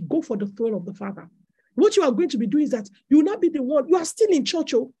that, you will go for the throne of the Father. What you are going to be doing is that you will not be the one. You are still in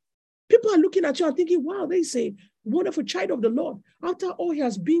church. People are looking at you and thinking, wow, they say, wonderful child of the Lord. After all he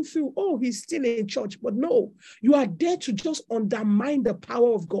has been through, he's still in church. But no, you are there to just undermine the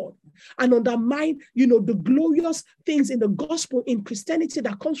power of God and undermine, the glorious things in the gospel, in Christianity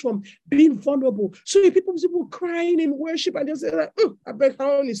that comes from being vulnerable. So people crying in worship and they say, like, I beg,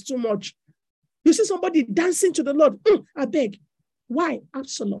 how on is too much. You see somebody dancing to the Lord, I beg. Why?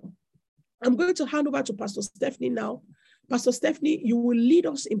 Absalom. I'm going to hand over to Pastor Stephanie now. Pastor Stephanie, you will lead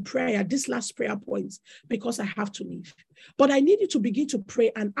us in prayer, this last prayer points, because I have to leave. But I need you to begin to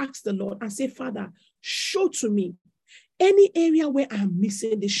pray and ask the Lord and say, Father, show to me any area where I'm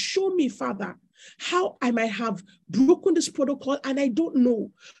missing this. Show me, Father, how I might have broken this protocol and I don't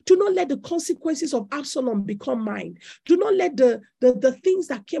know. Do not let the consequences of Absalom become mine. Do not let the things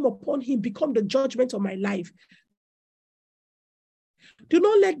that came upon him become the judgment of my life. Do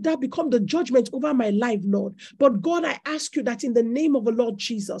not let that become the judgment over my life, Lord. But God, I ask you that in the name of the Lord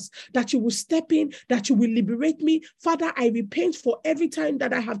Jesus, that you will step in, that you will liberate me. Father, I repent for every time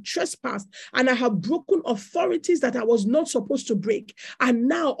that I have trespassed and I have broken authorities that I was not supposed to break. And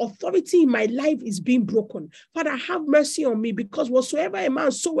now authority in my life is being broken. Father, have mercy on me, because whatsoever a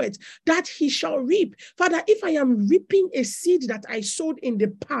man soweth, that he shall reap. Father, if I am reaping a seed that I sowed in the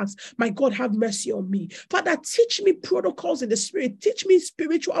past, my God, have mercy on me. Father, teach me protocols in the spirit. Teach me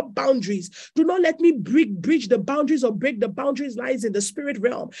spiritual boundaries. Do not let me breach the boundaries or break the boundaries lies in the spirit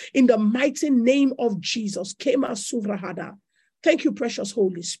realm. In the mighty name of Jesus. Kema Suvrahada. Thank you, precious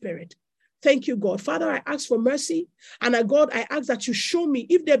Holy Spirit. Thank you, God. Father, I ask for mercy. And God, I ask that you show me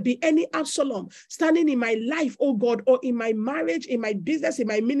if there be any Absalom standing in my life, oh God, or in my marriage, in my business, in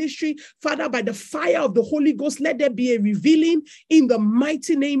my ministry. Father, by the fire of the Holy Ghost, let there be a revealing in the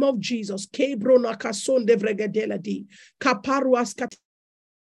mighty name of Jesus.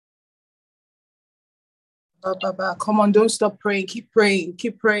 Come on, don't stop praying. Keep praying.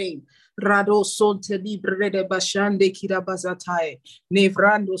 Keep praying. Rado sonte libre de bashande kirabazatai.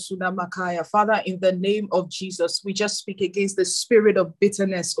 Nevrando sunamakaya. Father, in the name of Jesus, we just speak against the spirit of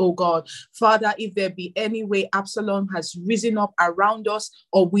bitterness, oh God. Father, if there be any way Absalom has risen up around us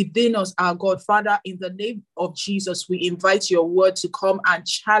or within us, our God, Father, in the name of Jesus, we invite your word to come and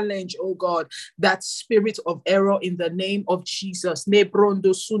challenge, oh God, that spirit of error in the name of Jesus.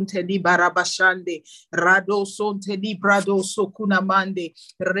 Nebrondo sunte libarabashande. Rado sonte librado sokunamande.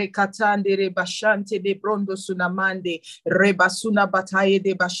 Rekata de bashante de brondo sunamande rebasuna bataye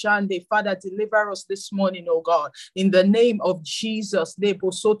de bashande. Father, deliver us this morning, oh God, in the name of Jesus. De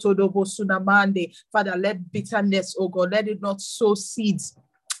bosoto do bosunamande. Father, let bitterness, oh God, let it not sow seeds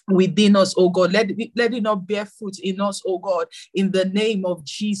within us, oh God. Let it not bear fruit in us, oh God, in the name of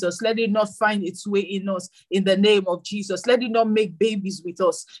Jesus. Let it not find its way in us, in the name of Jesus. Let it not make babies with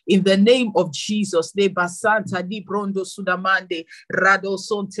us, in the name of Jesus. De basanta di brondo sudamande rado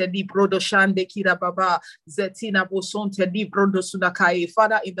sonte di brodo shande kirababa zetina bosonte di brondo sudakaye.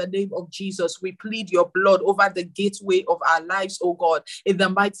 Father, in the name of Jesus, we plead your blood over the gateway of our lives, oh God, in the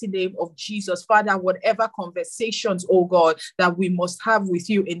mighty name of Jesus. Father, whatever conversations, oh God, that we must have with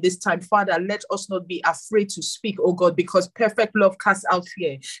you in this time. Father, let us not be afraid to speak, oh God, because perfect love casts out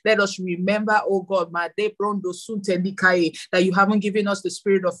fear. Let us remember, oh God, that you haven't given us the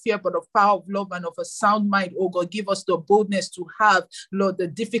spirit of fear, but of power, of love, and of a sound mind, oh God. Give us the boldness to have, Lord, the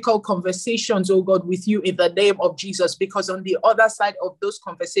difficult conversations, oh God, with you in the name of Jesus, because on the other side of those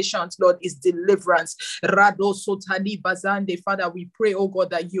conversations, Lord, is deliverance. Father, we pray, oh God,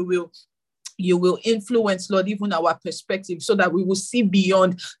 that you will influence, Lord, even our perspective, so that we will see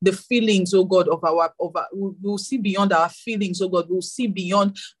beyond the feelings, oh God, we will see beyond our feelings, oh God. We'll see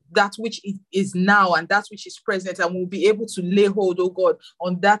beyond that which is now and that which is present, and we'll be able to lay hold, oh God,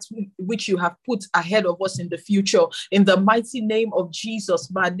 on that which you have put ahead of us in the future. In the mighty name of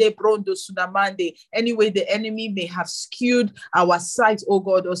Jesus, any way the enemy may have skewed our sight, oh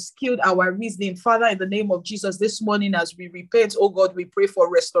God, or skewed our reasoning, Father, in the name of Jesus, this morning as we repent, oh God, we pray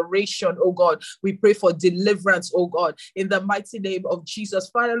for restoration, oh God. We pray for deliverance, oh God, in the mighty name of Jesus.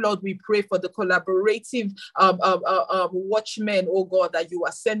 Father, Lord, we pray for the collaborative watchmen, oh God, that you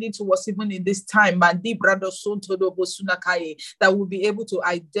are sending to us even in this time, that will be able to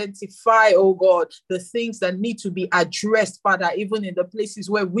identify, oh God, the things that need to be addressed, Father, even in the places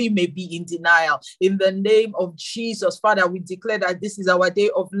where we may be in denial. In the name of Jesus, Father, we declare that this is our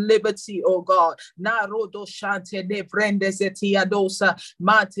day of liberty, oh God.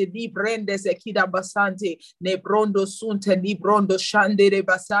 Nebrondo sunte librondo shandere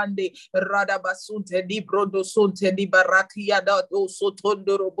basande radabasunte librondo sunte libarakia da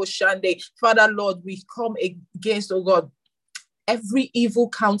sotondoro boshande. Father, Lord, we come against, oh God, every evil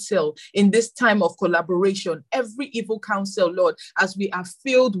counsel in this time of collaboration, every evil counsel, Lord, as we are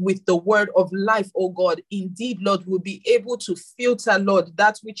filled with the word of life, oh God, indeed, Lord, we'll be able to filter, Lord,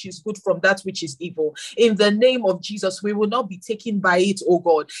 that which is good from that which is evil. In the name of Jesus, we will not be taken by it, oh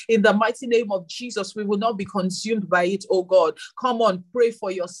God. In the mighty name of Jesus, we will not be consumed by it, oh God. Come on, pray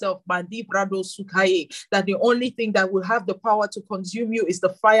for yourself, Mandi Brado Sukaye, that the only thing that will have the power to consume you is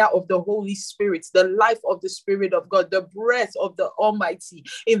the fire of the Holy Spirit, the life of the Spirit of God, the breath of the Almighty.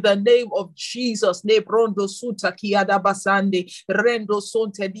 In the name of Jesus, Nebrondo Suta Kiada Basande, Rendo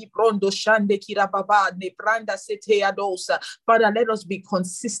Sonte Di Brondo Shande Kirababa, Nebranda Seteadosa. Father, let us be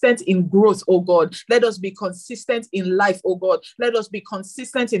consistent in growth, oh God. Let us be consistent in life, oh God. Let us be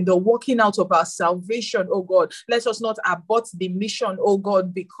consistent in the working out of our salvation, oh God. Let us not abort the mission, oh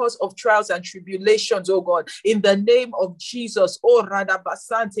God, because of trials and tribulations, oh God. In the name of Jesus, oh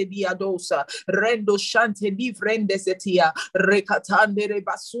Radabasante Diadosa, Rendo Shante Di Vrende Setia, Rekatandere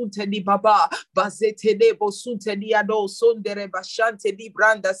Basunte Di Baba, Bazete de Bosunte Diado, Sondere Bashante Di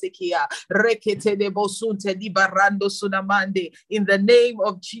Branda Sekia, Rekete de Bosunte Di Barando Sunamande. In the name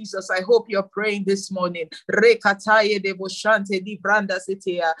of Jesus, I hope you're praying this morning. Rekataye de Boshante Di Branda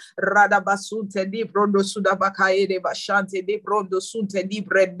Setia, Radabasunte Di Brondo Sudabakaye de Bashante Di Brondo Sunte Di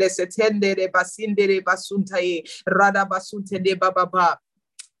Brende Setende de Basindere Basuntaye, Radabasunte de Bababa.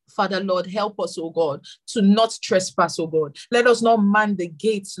 Father, Lord, help us, oh God, to not trespass, oh God. Let us not man the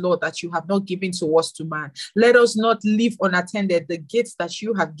gates, Lord, that you have not given to us to man. Let us not leave unattended the gates that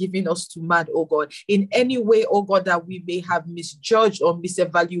you have given us to man, oh God. In any way, oh God, that we may have misjudged or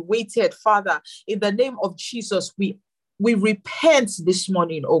misevaluated, Father, in the name of Jesus, we repent this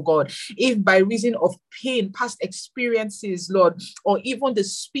morning, oh God, if by reason of pain, past experiences, Lord, or even the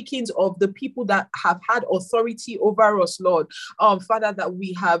speakings of the people that have had authority over us, Lord, Father, that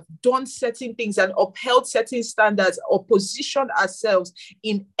we have done certain things and upheld certain standards or positioned ourselves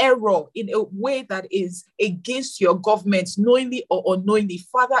in error in a way that is against your government, knowingly or unknowingly.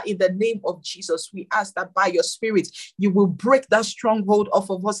 Father, in the name of Jesus, we ask that by your Spirit, you will break that stronghold off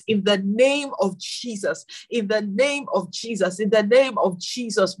of us in the name of Jesus, in the name of Jesus, in the name of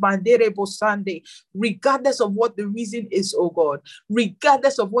Jesus, Manderebo Sunday, regardless of what the reason is, oh God,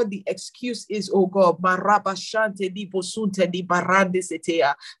 regardless of what the excuse is, oh God, Marabashante di Bosunte di Barande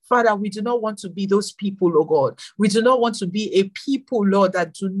Setea. Father, we do not want to be those people, oh God. We do not want to be a people, Lord,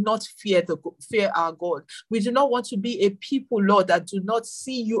 that do not fear our God. We do not want to be a people, Lord, that do not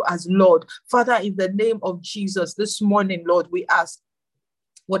see you as Lord. Father, in the name of Jesus, this morning, Lord, we ask,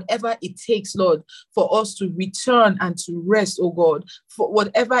 whatever it takes, Lord, for us to return and to rest, oh God, for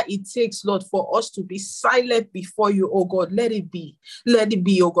whatever it takes, Lord, for us to be silent before you, oh God, let it be,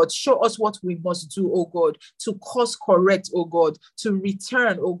 oh God. Show us what we must do, oh God, to course correct, oh God, to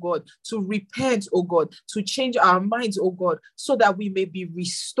return, oh God, to repent, oh God, to change our minds, oh God, so that we may be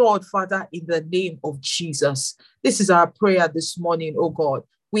restored, Father, in the name of Jesus. This is our prayer this morning, oh God.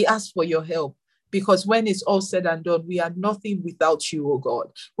 We ask for your help. Because when it's all said and done, we are nothing without you, oh God.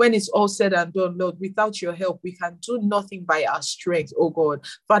 When it's all said and done, Lord, without your help, we can do nothing by our strength, oh God.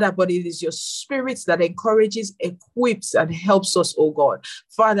 Father, but it is your spirit that encourages, equips, and helps us, oh God.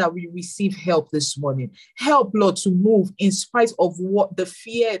 Father, we receive help this morning. Help, Lord, to move in spite of what the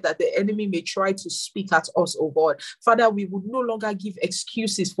fear that the enemy may try to speak at us, oh God. Father, we would no longer give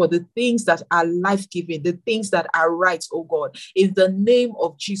excuses for the things that are life-giving, the things that are right, oh God. In the name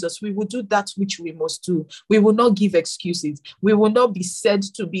of Jesus, we will do that which we must do. We will not give excuses. We will not be said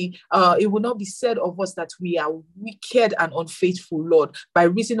to be, it will not be said of us that we are wicked and unfaithful, Lord, by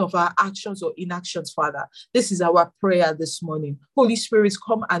reason of our actions or inactions, Father. This is our prayer this morning. Holy Spirit,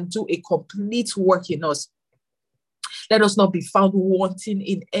 come and do a complete work in us. Let us not be found wanting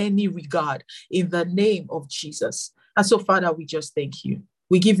in any regard, in the name of Jesus. And so, Father, we just thank you.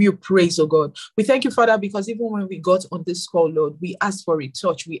 We give you praise, oh God. We thank you, Father, because even when we got on this call, Lord, we asked for a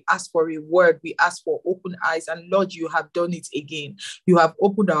touch, we asked for a word, we asked for open eyes, and Lord, you have done it again. You have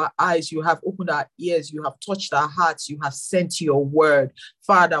opened our eyes, you have opened our ears, you have touched our hearts, you have sent your word.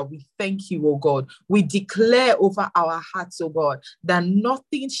 Father, we thank you, oh God. We declare over our hearts, oh God, that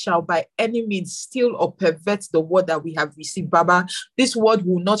nothing shall by any means steal or pervert the word that we have received. Baba, this word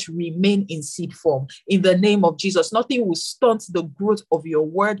will not remain in seed form. In the name of Jesus, nothing will stunt the growth of your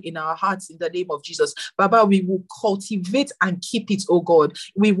word in our hearts in the name of Jesus. Baba, we will cultivate and keep it, oh God.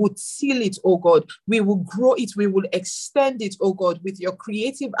 We will seal it, oh God. We will grow it. We will extend it, oh God, with your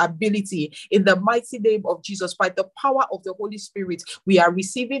creative ability in the mighty name of Jesus. By the power of the Holy Spirit, we are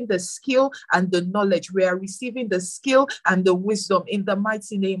receiving the skill and the knowledge. We are receiving the skill and the wisdom in the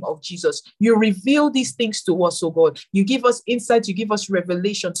mighty name of Jesus. You reveal these things to us, oh God. You give us insight, you give us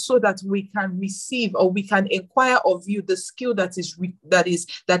revelation so that we can receive or we can inquire of you the skill that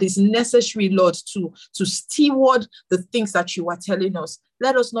is necessary, Lord, to steward the things that you are telling us.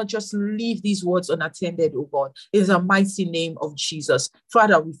 Let us not just leave these words unattended, oh God. In the mighty name of Jesus.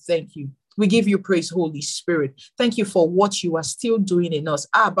 Father, we thank you. We give you praise, Holy Spirit. Thank you for what you are still doing in us.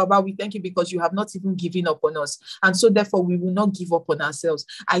 Baba, we thank you because you have not even given up on us. And so therefore, we will not give up on ourselves.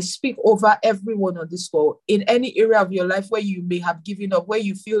 I speak over everyone on this call. In any area of your life where you may have given up, where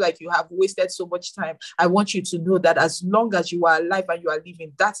you feel like you have wasted so much time, I want you to know that as long as you are alive and you are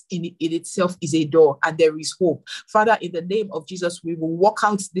living, that in itself is a door and there is hope. Father, in the name of Jesus, we will walk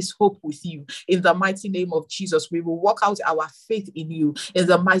out this hope with you. In the mighty name of Jesus, we will walk out our faith in you. In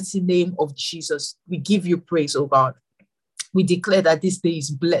the mighty name of Jesus, we give you praise, oh God. We declare that this day is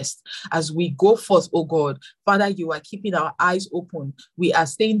blessed as we go forth, oh God. Father, you are keeping our eyes open. We are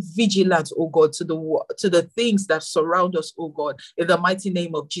staying vigilant, oh God, to the things that surround us, oh God. In the mighty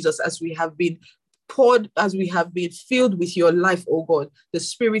name of Jesus, as we have been filled with your life, oh God, the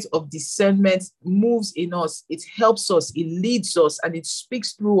spirit of discernment moves in us. It helps us, it leads us, and it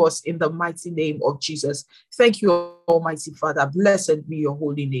speaks through us in the mighty name of Jesus. Thank you, Almighty Father. Blessed be your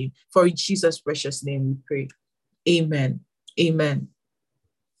holy name. For in Jesus' precious name we pray. Amen. Amen.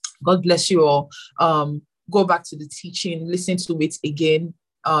 God bless you all. Go back to the teaching, listen to it again.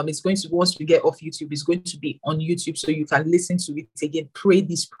 It's going to, once we get off YouTube, it's going to be on YouTube so you can listen to it again. Pray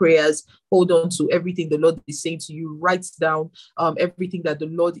these prayers. Hold on to everything the Lord is saying to you. Write down everything that the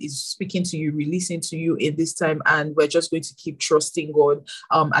Lord is speaking to you, releasing to you in this time. And we're just going to keep trusting God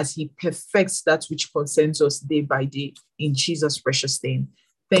as He perfects that which concerns us day by day in Jesus' precious name.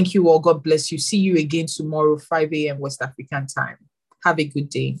 Thank you all. God bless you. See you again tomorrow, 5 a.m. West African time. Have a good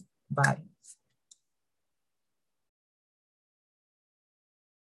day. Bye.